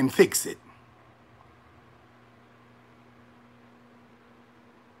back and fix it.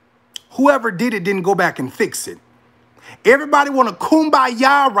 Whoever did it didn't go back and fix it. Everybody want to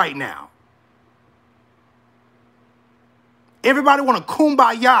kumbaya right now. Everybody want to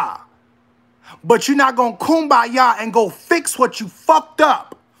kumbaya. But you're not going to kumbaya and go fix what you fucked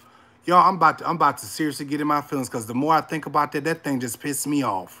up. Y'all, I'm about to seriously get in my feelings because the more I think about that thing just pissed me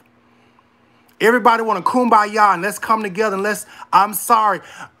off. Everybody want to kumbaya and let's come together and I'm sorry.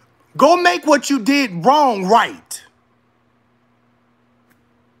 Go make what you did wrong right.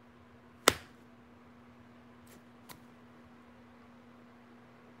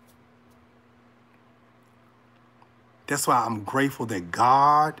 That's why I'm grateful that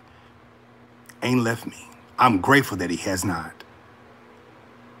God ain't left me. I'm grateful that he has not.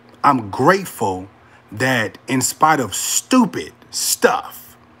 I'm grateful that in spite of stupid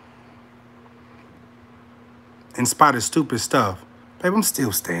stuff, babe, I'm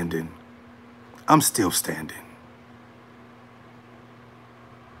still standing. I'm still standing.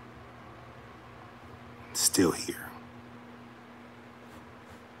 Still here.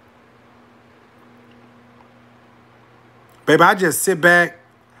 Baby, I just sit back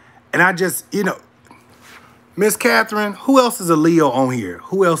and I just, Miss Catherine, who else is a Leo on here?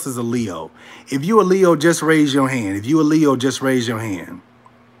 Who else is a Leo? If you a Leo, just raise your hand. If you a Leo, just raise your hand.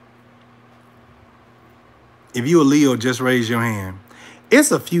 If you a Leo, just raise your hand.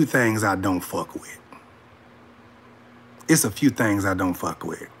 It's a few things I don't fuck with. It's a few things I don't fuck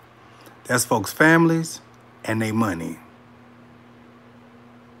with. That's folks' families and their money.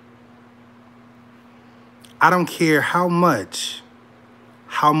 I don't care how much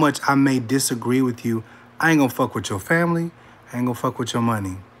I may disagree with you. I ain't gonna fuck with your family. I ain't gonna fuck with your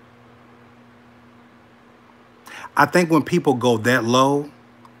money. I think when people go that low,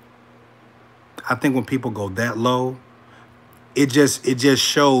 it just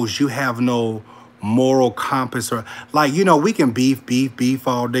shows you have no moral compass or we can beef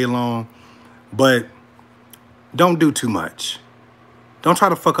all day long, but don't do too much. Don't try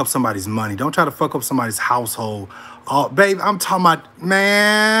to fuck up somebody's money. Don't try to fuck up somebody's household. Oh, babe, I'm talking about,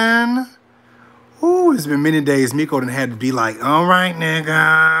 man. Ooh, it's been many days Miko done had to be like, all right,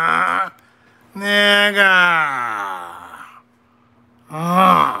 nigga.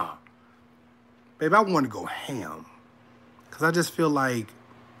 Babe, I want to go ham. Because I just feel like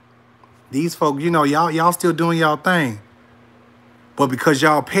these folks, y'all still doing y'all thing. But because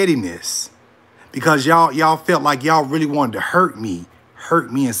y'all pettiness, because y'all felt like y'all really wanted to hurt me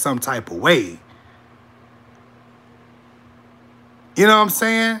in some type of way, You know what I'm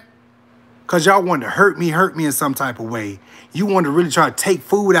saying? Because y'all wanted to hurt me in some type of way. You wanted to really try to take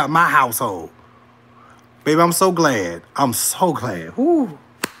food out my household. Baby, I'm so glad. I'm so glad. Woo.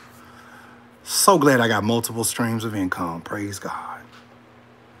 So glad I got multiple streams of income. Praise God.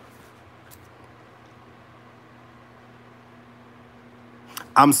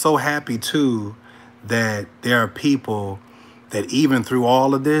 I'm so happy, too, that there are people that even through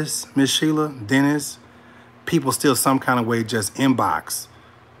all of this, Miss Sheila, Dennis, people still some kind of way just inbox,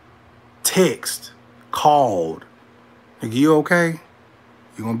 text, called. Nigga, you okay?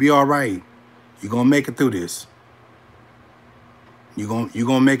 You're going to be all right. You're going to make it through this. You're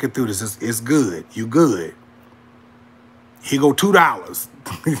gonna make it through this. It's good. You good. Here go $2.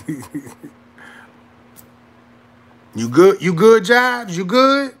 You good? You good, Jives? You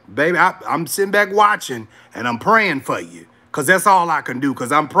good? Baby, I'm sitting back watching and I'm praying for you. Because that's all I can do,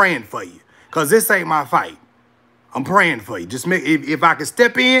 because I'm praying for you. Because this ain't my fight. I'm praying for you. Just make, if I can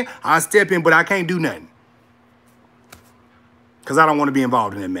step in, I'll step in, but I can't do nothing. Because I don't want to be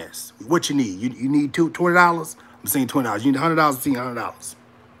involved in that mess. What you need? You need $20? I'm saying $20. You need $100? I'm saying $100.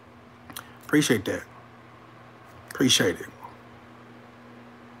 Appreciate that. Appreciate it.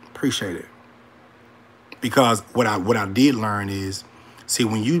 Appreciate it. Because what I did learn is, see,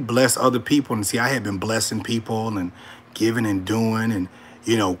 when you bless other people, and see, I had been blessing people and giving and doing and,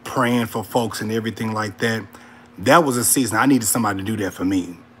 you know, praying for folks and everything like that. That was a season I needed somebody to do that for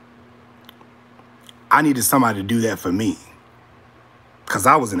me. I needed somebody to do that for me. Because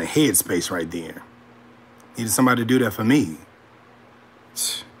I was in a headspace right there. Needed somebody to do that for me.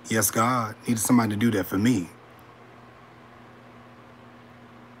 Yes, God. Needed somebody to do that for me.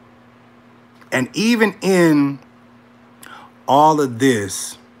 And even in all of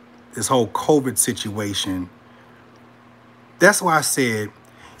this whole COVID situation, that's why I said,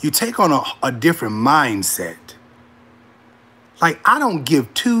 you take on a different mindset. Like, I don't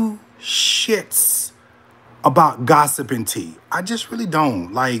give two shits about gossip and tea. I just really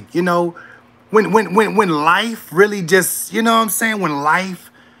don't. Like, you know, when life really just, you know what I'm saying? When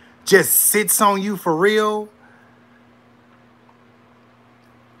life just sits on you for real,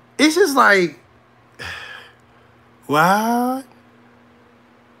 it's just like, what?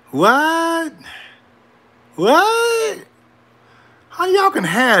 What? What? How y'all can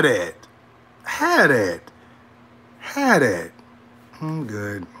have that? Have that. Have that. I'm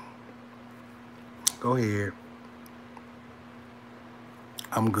good. Go ahead.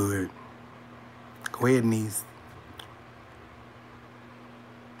 I'm good. Go ahead, niece.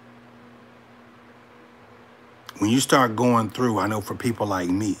 When you start going through, I know for people like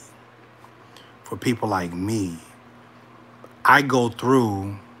me, I go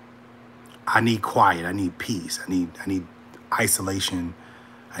through, I need quiet, I need peace, I need isolation,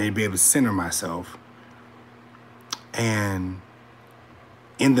 I need to be able to center myself. And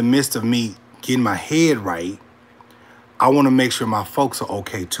in the midst of me getting my head right, I want to make sure my folks are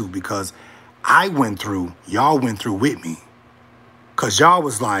okay too, because I went through, y'all went through with me. Because y'all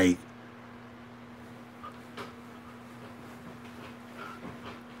was like,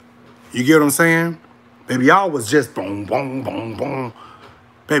 you get what I'm saying? Baby, y'all was just boom, boom, boom, boom.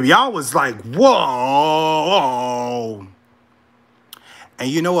 Baby, y'all was like, whoa. And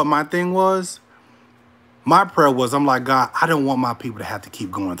you know what my thing was? My prayer was, I'm like, God, I don't want my people to have to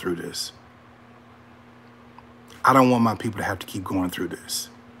keep going through this. I don't want my people to have to keep going through this.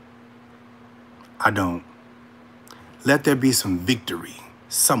 I don't. Let there be some victory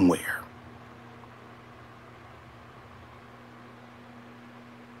somewhere.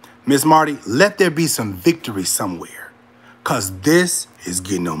 Miss Marty, let there be some victory somewhere. Because this is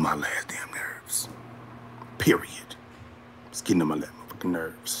getting on my last damn nerves. Period. It's getting on my last motherfucking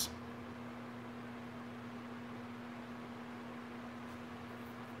nerves.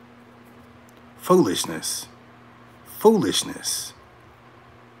 Foolishness. Foolishness.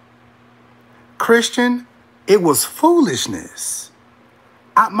 Christian, it was foolishness.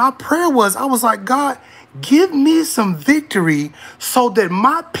 My prayer was, I was like, God, give me some victory so that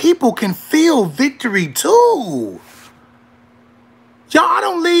my people can feel victory too. Y'all, I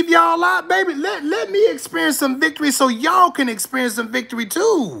don't leave y'all out, baby. Let me experience some victory so y'all can experience some victory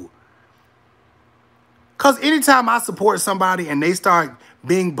too. Because anytime I support somebody and they start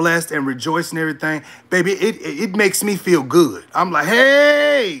being blessed and rejoicing and everything, baby, it makes me feel good. I'm like,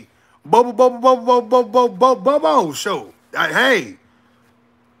 hey, show. Hey.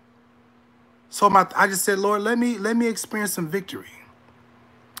 So I just said, Lord, let me experience some victory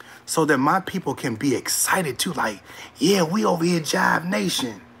so that my people can be excited too. Like, yeah, we over here, Jive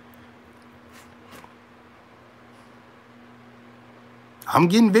Nation. I'm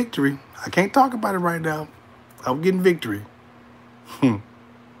getting victory. I can't talk about it right now. I'm getting victory.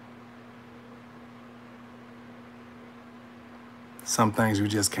 Some things we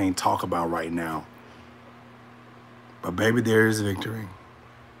just can't talk about right now. But baby, there is victory.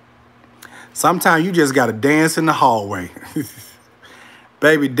 Sometimes you just got to dance in the hallway.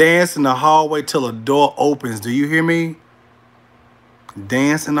 Baby, dance in the hallway till a door opens. Do you hear me?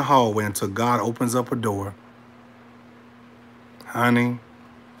 Dance in the hallway until God opens up a door. Honey.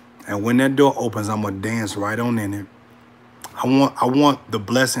 And when that door opens, I'm going to dance right on in it. I want the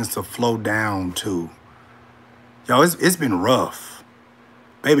blessings to flow down too. Yo, it's been rough.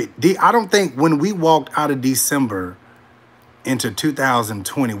 Baby, I don't think when we walked out of December into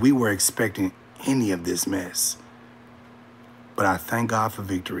 2020, we were expecting any of this mess. But I thank God for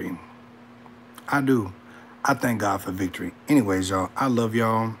victory. I do. I thank God for victory. Anyways, y'all, I love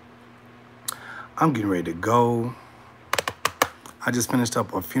y'all. I'm getting ready to go. I just finished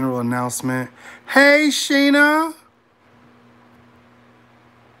up a funeral announcement. Hey, Sheena.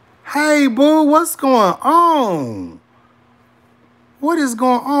 Hey, boo, what's going on? What is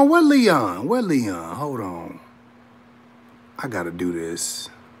going on? Where Leon? Where Leon? Hold on. I got to do this.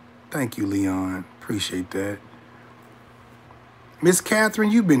 Thank you, Leon. Appreciate that. Miss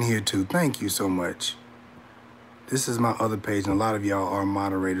Catherine, you've been here too. Thank you so much. This is my other page, and a lot of y'all are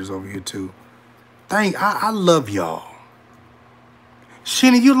moderators over here too. I love y'all.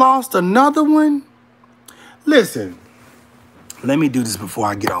 Sheena, you lost another one? Listen, let me do this before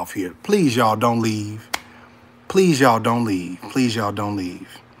I get off here. Please, y'all, don't leave. Please, y'all, don't leave. Please, y'all, don't leave.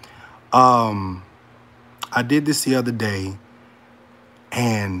 I did this the other day,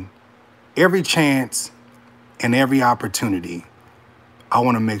 and every chance and every opportunity, I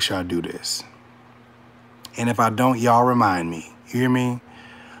want to make sure I do this. And if I don't, y'all remind me. You hear me?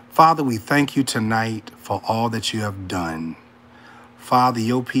 Father, we thank you tonight for all that you have done. Father,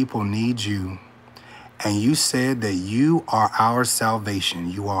 your people need you. And you said that you are our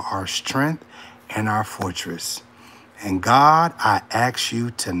salvation. You are our strength and our fortress. And God, I ask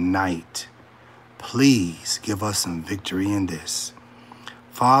you tonight, please give us some victory in this.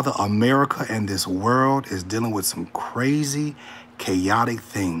 Father, America and this world is dealing with some crazy, chaotic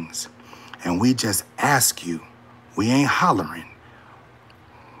things. And we just ask you, we ain't hollering,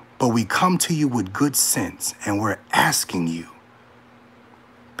 but we come to you with good sense, and we're asking you,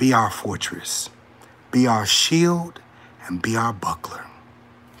 be our fortress. Be our shield and be our buckler.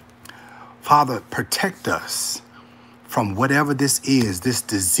 Father, protect us from whatever this is, this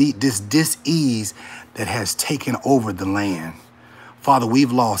disease, this dis-ease that has taken over the land. Father,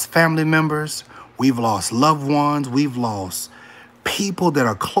 we've lost family members. We've lost loved ones. We've lost people that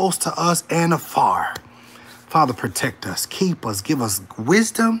are close to us and afar. Father, protect us, keep us, give us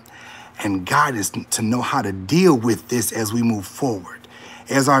wisdom and guidance to know how to deal with this as we move forward.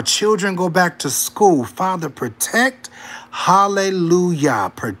 As our children go back to school, Father, protect,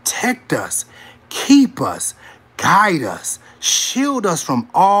 hallelujah, protect us, keep us, guide us, shield us from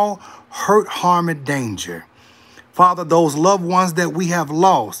all hurt, harm, and danger. Father, those loved ones that we have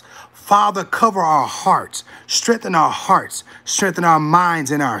lost, Father, cover our hearts, strengthen our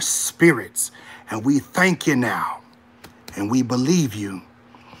minds and our spirits. And we thank you now, and we believe you,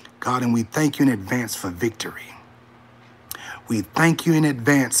 God, and we thank you in advance for victory. We thank you in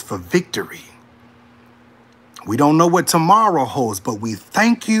advance for victory. We don't know what tomorrow holds, but we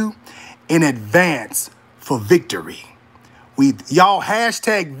thank you in advance for victory. Y'all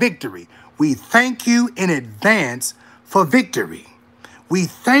hashtag victory. We thank you in advance for victory. We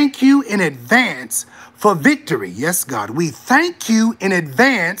thank you in advance for victory. Yes, God. We thank you in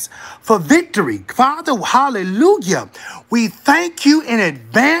advance for victory. Father, hallelujah. We thank you in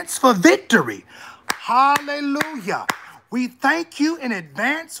advance for victory. Hallelujah. We thank you in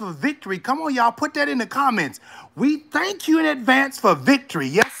advance for victory. Come on, y'all, put that in the comments. We thank you in advance for victory.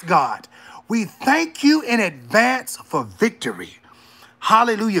 Yes, God. We thank you in advance for victory.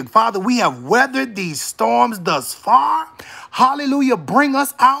 Hallelujah. Father, we have weathered these storms thus far. Hallelujah. Bring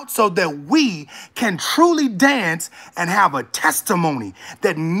us out so that we can truly dance and have a testimony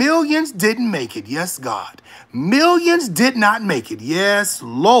that millions didn't make it. Yes, God. Millions did not make it. Yes,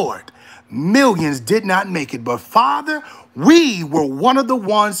 Lord. Millions did not make it. But Father, we were one of the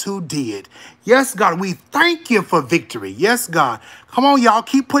ones who did. Yes, God, we thank you for victory. Yes, God. Come on, y'all.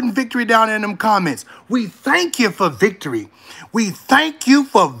 Keep putting victory down in them comments. We thank you for victory. We thank you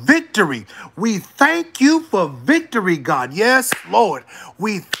for victory. We thank you for victory, God. Yes, Lord.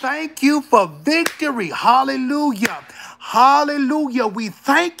 We thank you for victory. Hallelujah. Hallelujah. We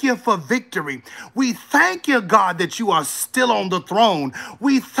thank you for victory. We thank you, God, that you are still on the throne.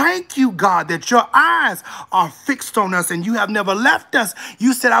 We thank you, God, that your eyes are fixed on us and you have never left us.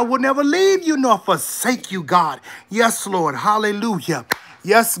 You said, I will never leave you nor forsake you, God. Yes, Lord. Hallelujah.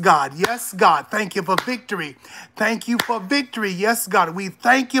 Yes, God. Yes, God. Thank you for victory. Thank you for victory. Yes, God. We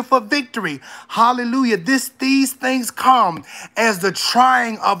thank you for victory. Hallelujah. These things come as the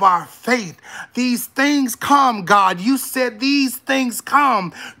trying of our faith. These things come, God. You said these things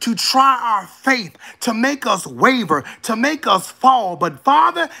come to try our faith, to make us waver, to make us fall. But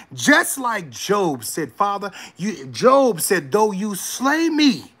Father, just like Job said, Father, Job said, though you slay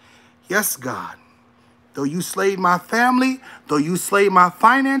me, yes, God. Though you slay my family, though you slay my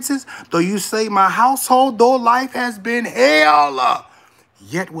finances, though you slay my household, though life has been hell,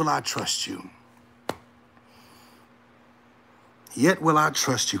 yet will I trust you. Yet will I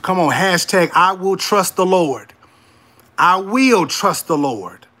trust you. Come on, hashtag, I will trust the Lord. I will trust the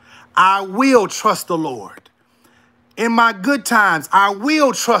Lord. I will trust the Lord. In my good times, I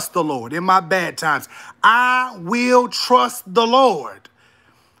will trust the Lord. In my bad times, I will trust the Lord.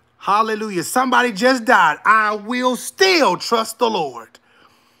 Hallelujah. Somebody just died. I will still trust the Lord.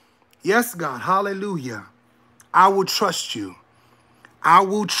 Yes, God. Hallelujah. I will trust you. I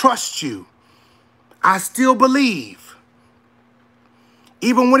will trust you. I still believe.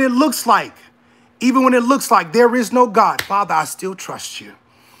 Even when it looks like there is no God, Father, I still trust you.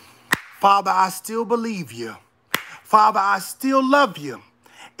 Father, I still believe you. Father, I still love you.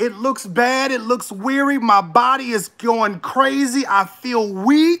 It looks bad. It looks weary. My body is going crazy. I feel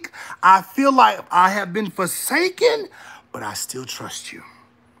weak. I feel like I have been forsaken, but I still trust you.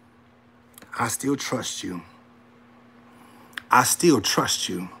 I still trust you. I still trust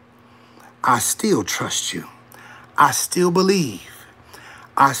you. I still trust you. I still believe.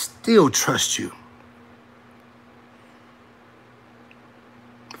 I still trust you.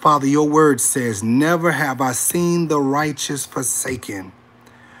 Father, your word says, never have I seen the righteous forsaken,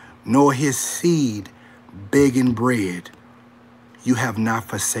 nor his seed begging bread. You have not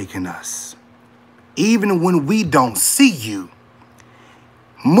forsaken us. Even when we don't see you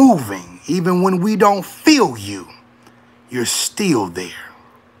moving, even when we don't feel you, you're still there.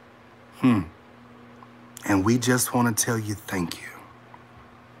 And we just want to tell you thank you.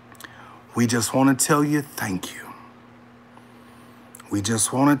 We just want to tell you thank you. We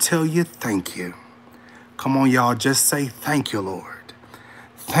just want to tell you thank you. Come on, y'all, just say thank you, Lord.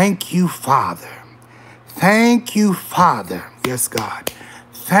 Thank you, Father. Thank you, Father. Yes, God.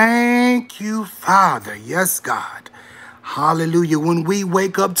 Thank you, Father. Yes, God. Hallelujah. When we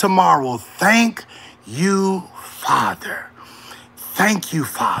wake up tomorrow, thank you, Father. Thank you,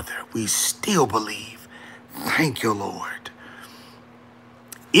 Father. We still believe. Thank you, Lord.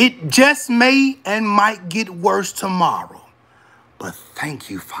 It just may and might get worse tomorrow, but thank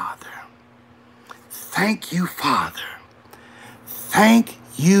you, Father. Thank you, Father. Thank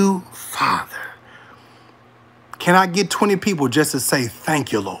you, Father. Can I get 20 people just to say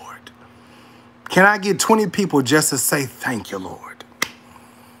thank you, Lord? Can I get 20 people just to say thank you, Lord?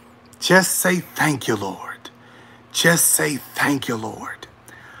 Just say thank you, Lord. Just say thank you, Lord.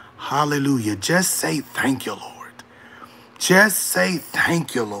 Hallelujah. Just say thank you, Lord. Just say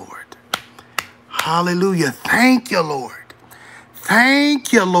thank you, Lord. Hallelujah. Thank you, Lord.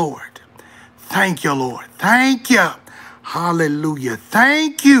 Thank you, Lord. Thank you, Lord. Thank you. Hallelujah.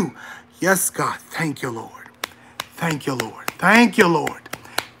 Thank you. Yes, God. Thank you, Lord. Thank you, Lord. Thank you, Lord.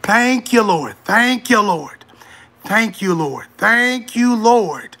 Thank you, Lord. Thank you, Lord. Thank you, Lord. Thank you,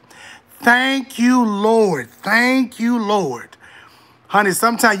 Lord. Thank you, Lord. Thank you, Lord. Honey,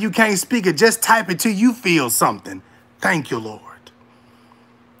 sometimes you can't speak it. Just type it till you feel something. Thank you, Lord.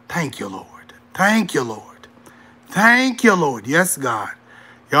 Thank you, Lord. Thank you, Lord. Thank you, Lord. Yes, God.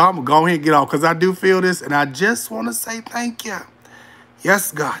 Y'all, I'm going to go ahead and get off because I do feel this, and I just want to say thank you.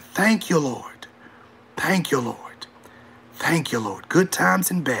 Yes, God. Thank you, Lord. Thank you, Lord. Thank you, Lord. Good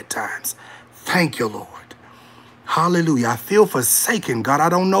times and bad times. Thank you, Lord. Hallelujah. I feel forsaken, God. I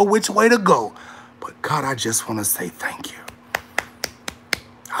don't know which way to go, but God, I just want to say thank you.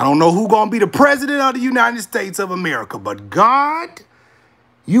 I don't know who's going to be the president of the United States of America, but God,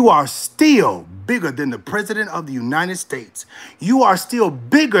 you are still bigger than the president of the United States. You are still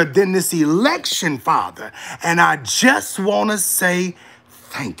bigger than this election, Father. And I just want to say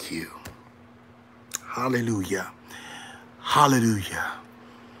thank you. Hallelujah. Hallelujah.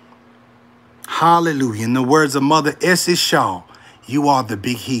 Hallelujah. In the words of Mother Essie Shaw, you are the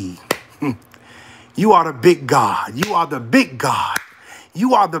big he. You are the big God. You are the big God.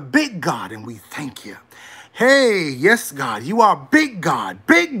 You are the big God, and we thank you. Hey, yes, God, you are big God,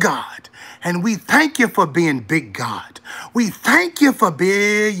 big God. And we thank you for being big God. We thank you for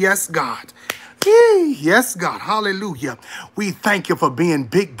being, yes, God. Yee, yes, God, hallelujah. We thank you for being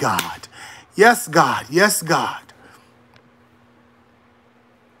big God. Yes, God, yes, God.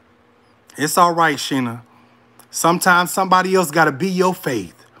 It's all right, Sheena. Sometimes somebody else got to be your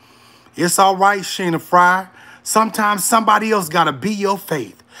faith. It's all right, Sheena Fry. Sometimes somebody else got to be your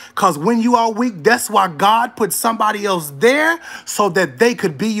faith. Because when you are weak, that's why God put somebody else there so that they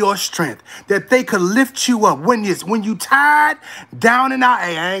could be your strength, that they could lift you up. When you tired, down and out,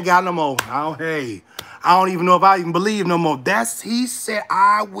 hey, I ain't got no more. Hey, I don't even know if I even believe no more. He said,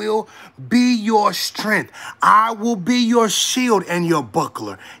 I will be your strength. I will be your shield and your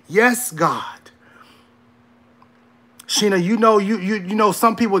buckler. Yes, God. Sheena, you know,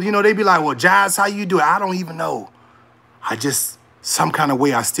 some people, they be like, well, Jives, how you do it? I don't even know. Some kind of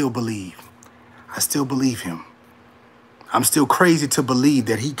way, I still believe. I still believe him. I'm still crazy to believe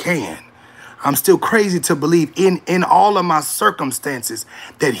that he can. I'm still crazy to believe in all of my circumstances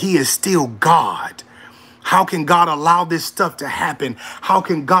that he is still God. How can God allow this stuff to happen? How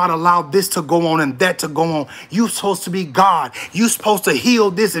can God allow this to go on and that to go on? You're supposed to be God. You're supposed to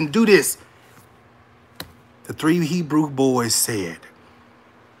heal this and do this. The 3 Hebrew boys said,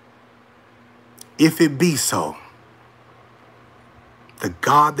 if it be so, the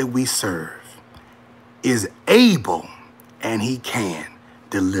God that we serve is able and he can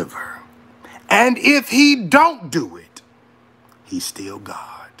deliver. And if he don't do it, he's still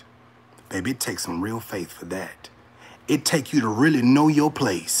God. Baby, it takes some real faith for that. It takes you to really know your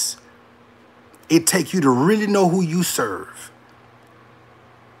place. It takes you to really know who you serve.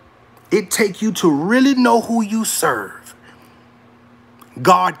 It takes you to really know who you serve.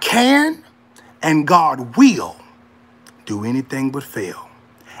 God can and God will do anything but fail.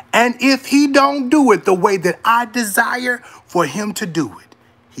 And if he don't do it the way that I desire for him to do it,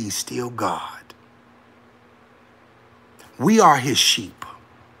 he's still God. We are his sheep.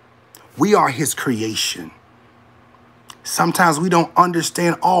 We are his creation. Sometimes we don't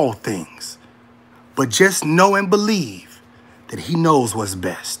understand all things, but just know and believe that he knows what's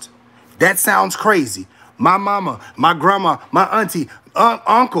best. That sounds crazy. My mama, my grandma, my auntie,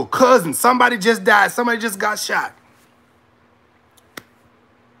 uncle, cousin, somebody just died. Somebody just got shot.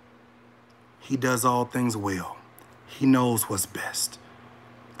 He does all things well. He knows what's best.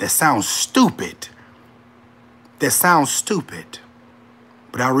 That sounds stupid. That sounds stupid.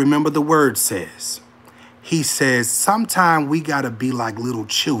 But I remember the word says, he says, sometimes we got to be like little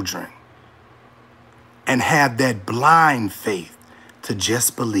children and have that blind faith to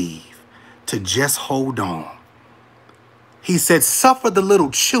just believe, to just hold on. He said, suffer the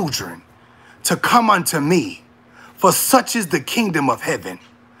little children to come unto me, for such is the kingdom of heaven.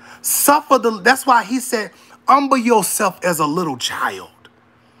 That's why he said, humble yourself as a little child.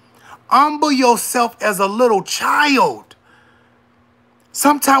 Humble yourself as a little child.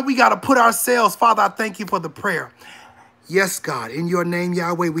 Sometimes we got to put ourselves, Father, I thank you for the prayer. Yes, God, in your name,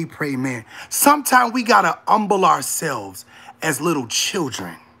 Yahweh, we pray, man. Sometimes we got to humble ourselves as little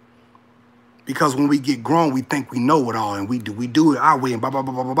children. Because when we get grown, we think we know it all and we do it our way and blah, blah,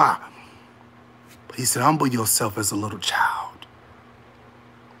 blah, blah, blah, blah. But he said, humble yourself as a little child.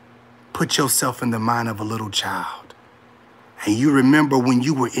 Put yourself in the mind of a little child. And you remember when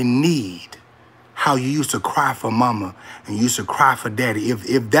you were in need, how you used to cry for mama and you used to cry for daddy.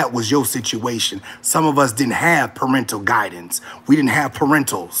 If that was your situation, some of us didn't have parental guidance. We didn't have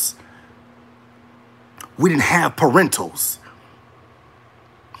parentals. We didn't have parentals.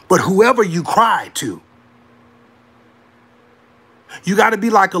 But whoever you cried to, you got to be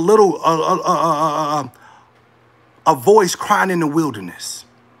like a little, a voice crying in the wilderness.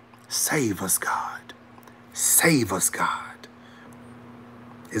 Save us, God. Save us, God.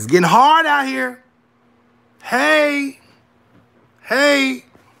 It's getting hard out here. Hey.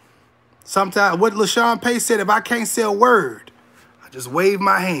 Sometimes what LaShawn Pace said, if I can't say a word, I just wave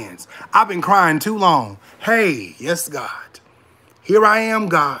my hands. I've been crying too long. Hey, yes, God. Here I am,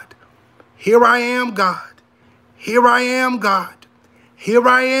 God. Here I am, God. Here I am, God. Here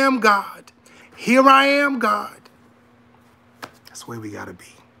I am, God. Here I am, God. That's the way we got to be.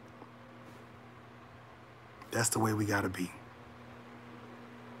 That's the way we got to be.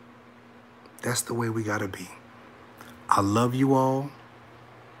 That's the way we got to be. I love you all.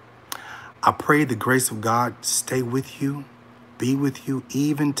 I pray the grace of God stay with you, be with you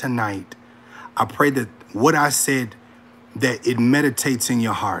even tonight. I pray that what I said, that it meditates in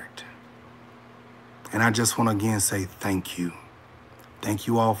your heart. And I just want to again say thank you. Thank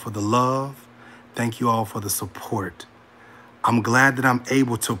you all for the love. Thank you all for the support. I'm glad that I'm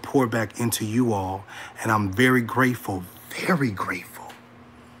able to pour back into you all. And I'm very grateful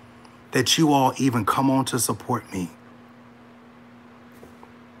that you all even come on to support me.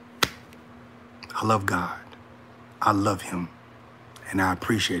 I love God. I love him. And I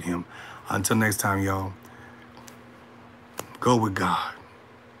appreciate him. Until next time, y'all, go with God,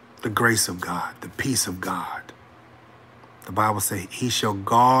 the grace of God, the peace of God. The Bible says he shall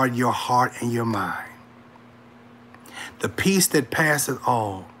guard your heart and your mind. The peace that passeth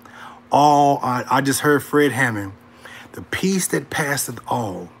all. I just heard Fred Hammond. The peace that passeth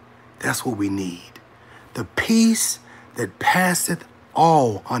all. That's what we need. The peace that passeth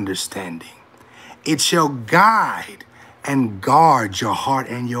all understanding. It shall guide and guard your heart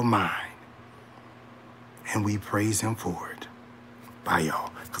and your mind. And we praise him for it. Bye,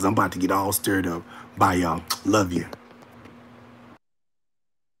 y'all. Because I'm about to get all stirred up. Bye, y'all. Love you.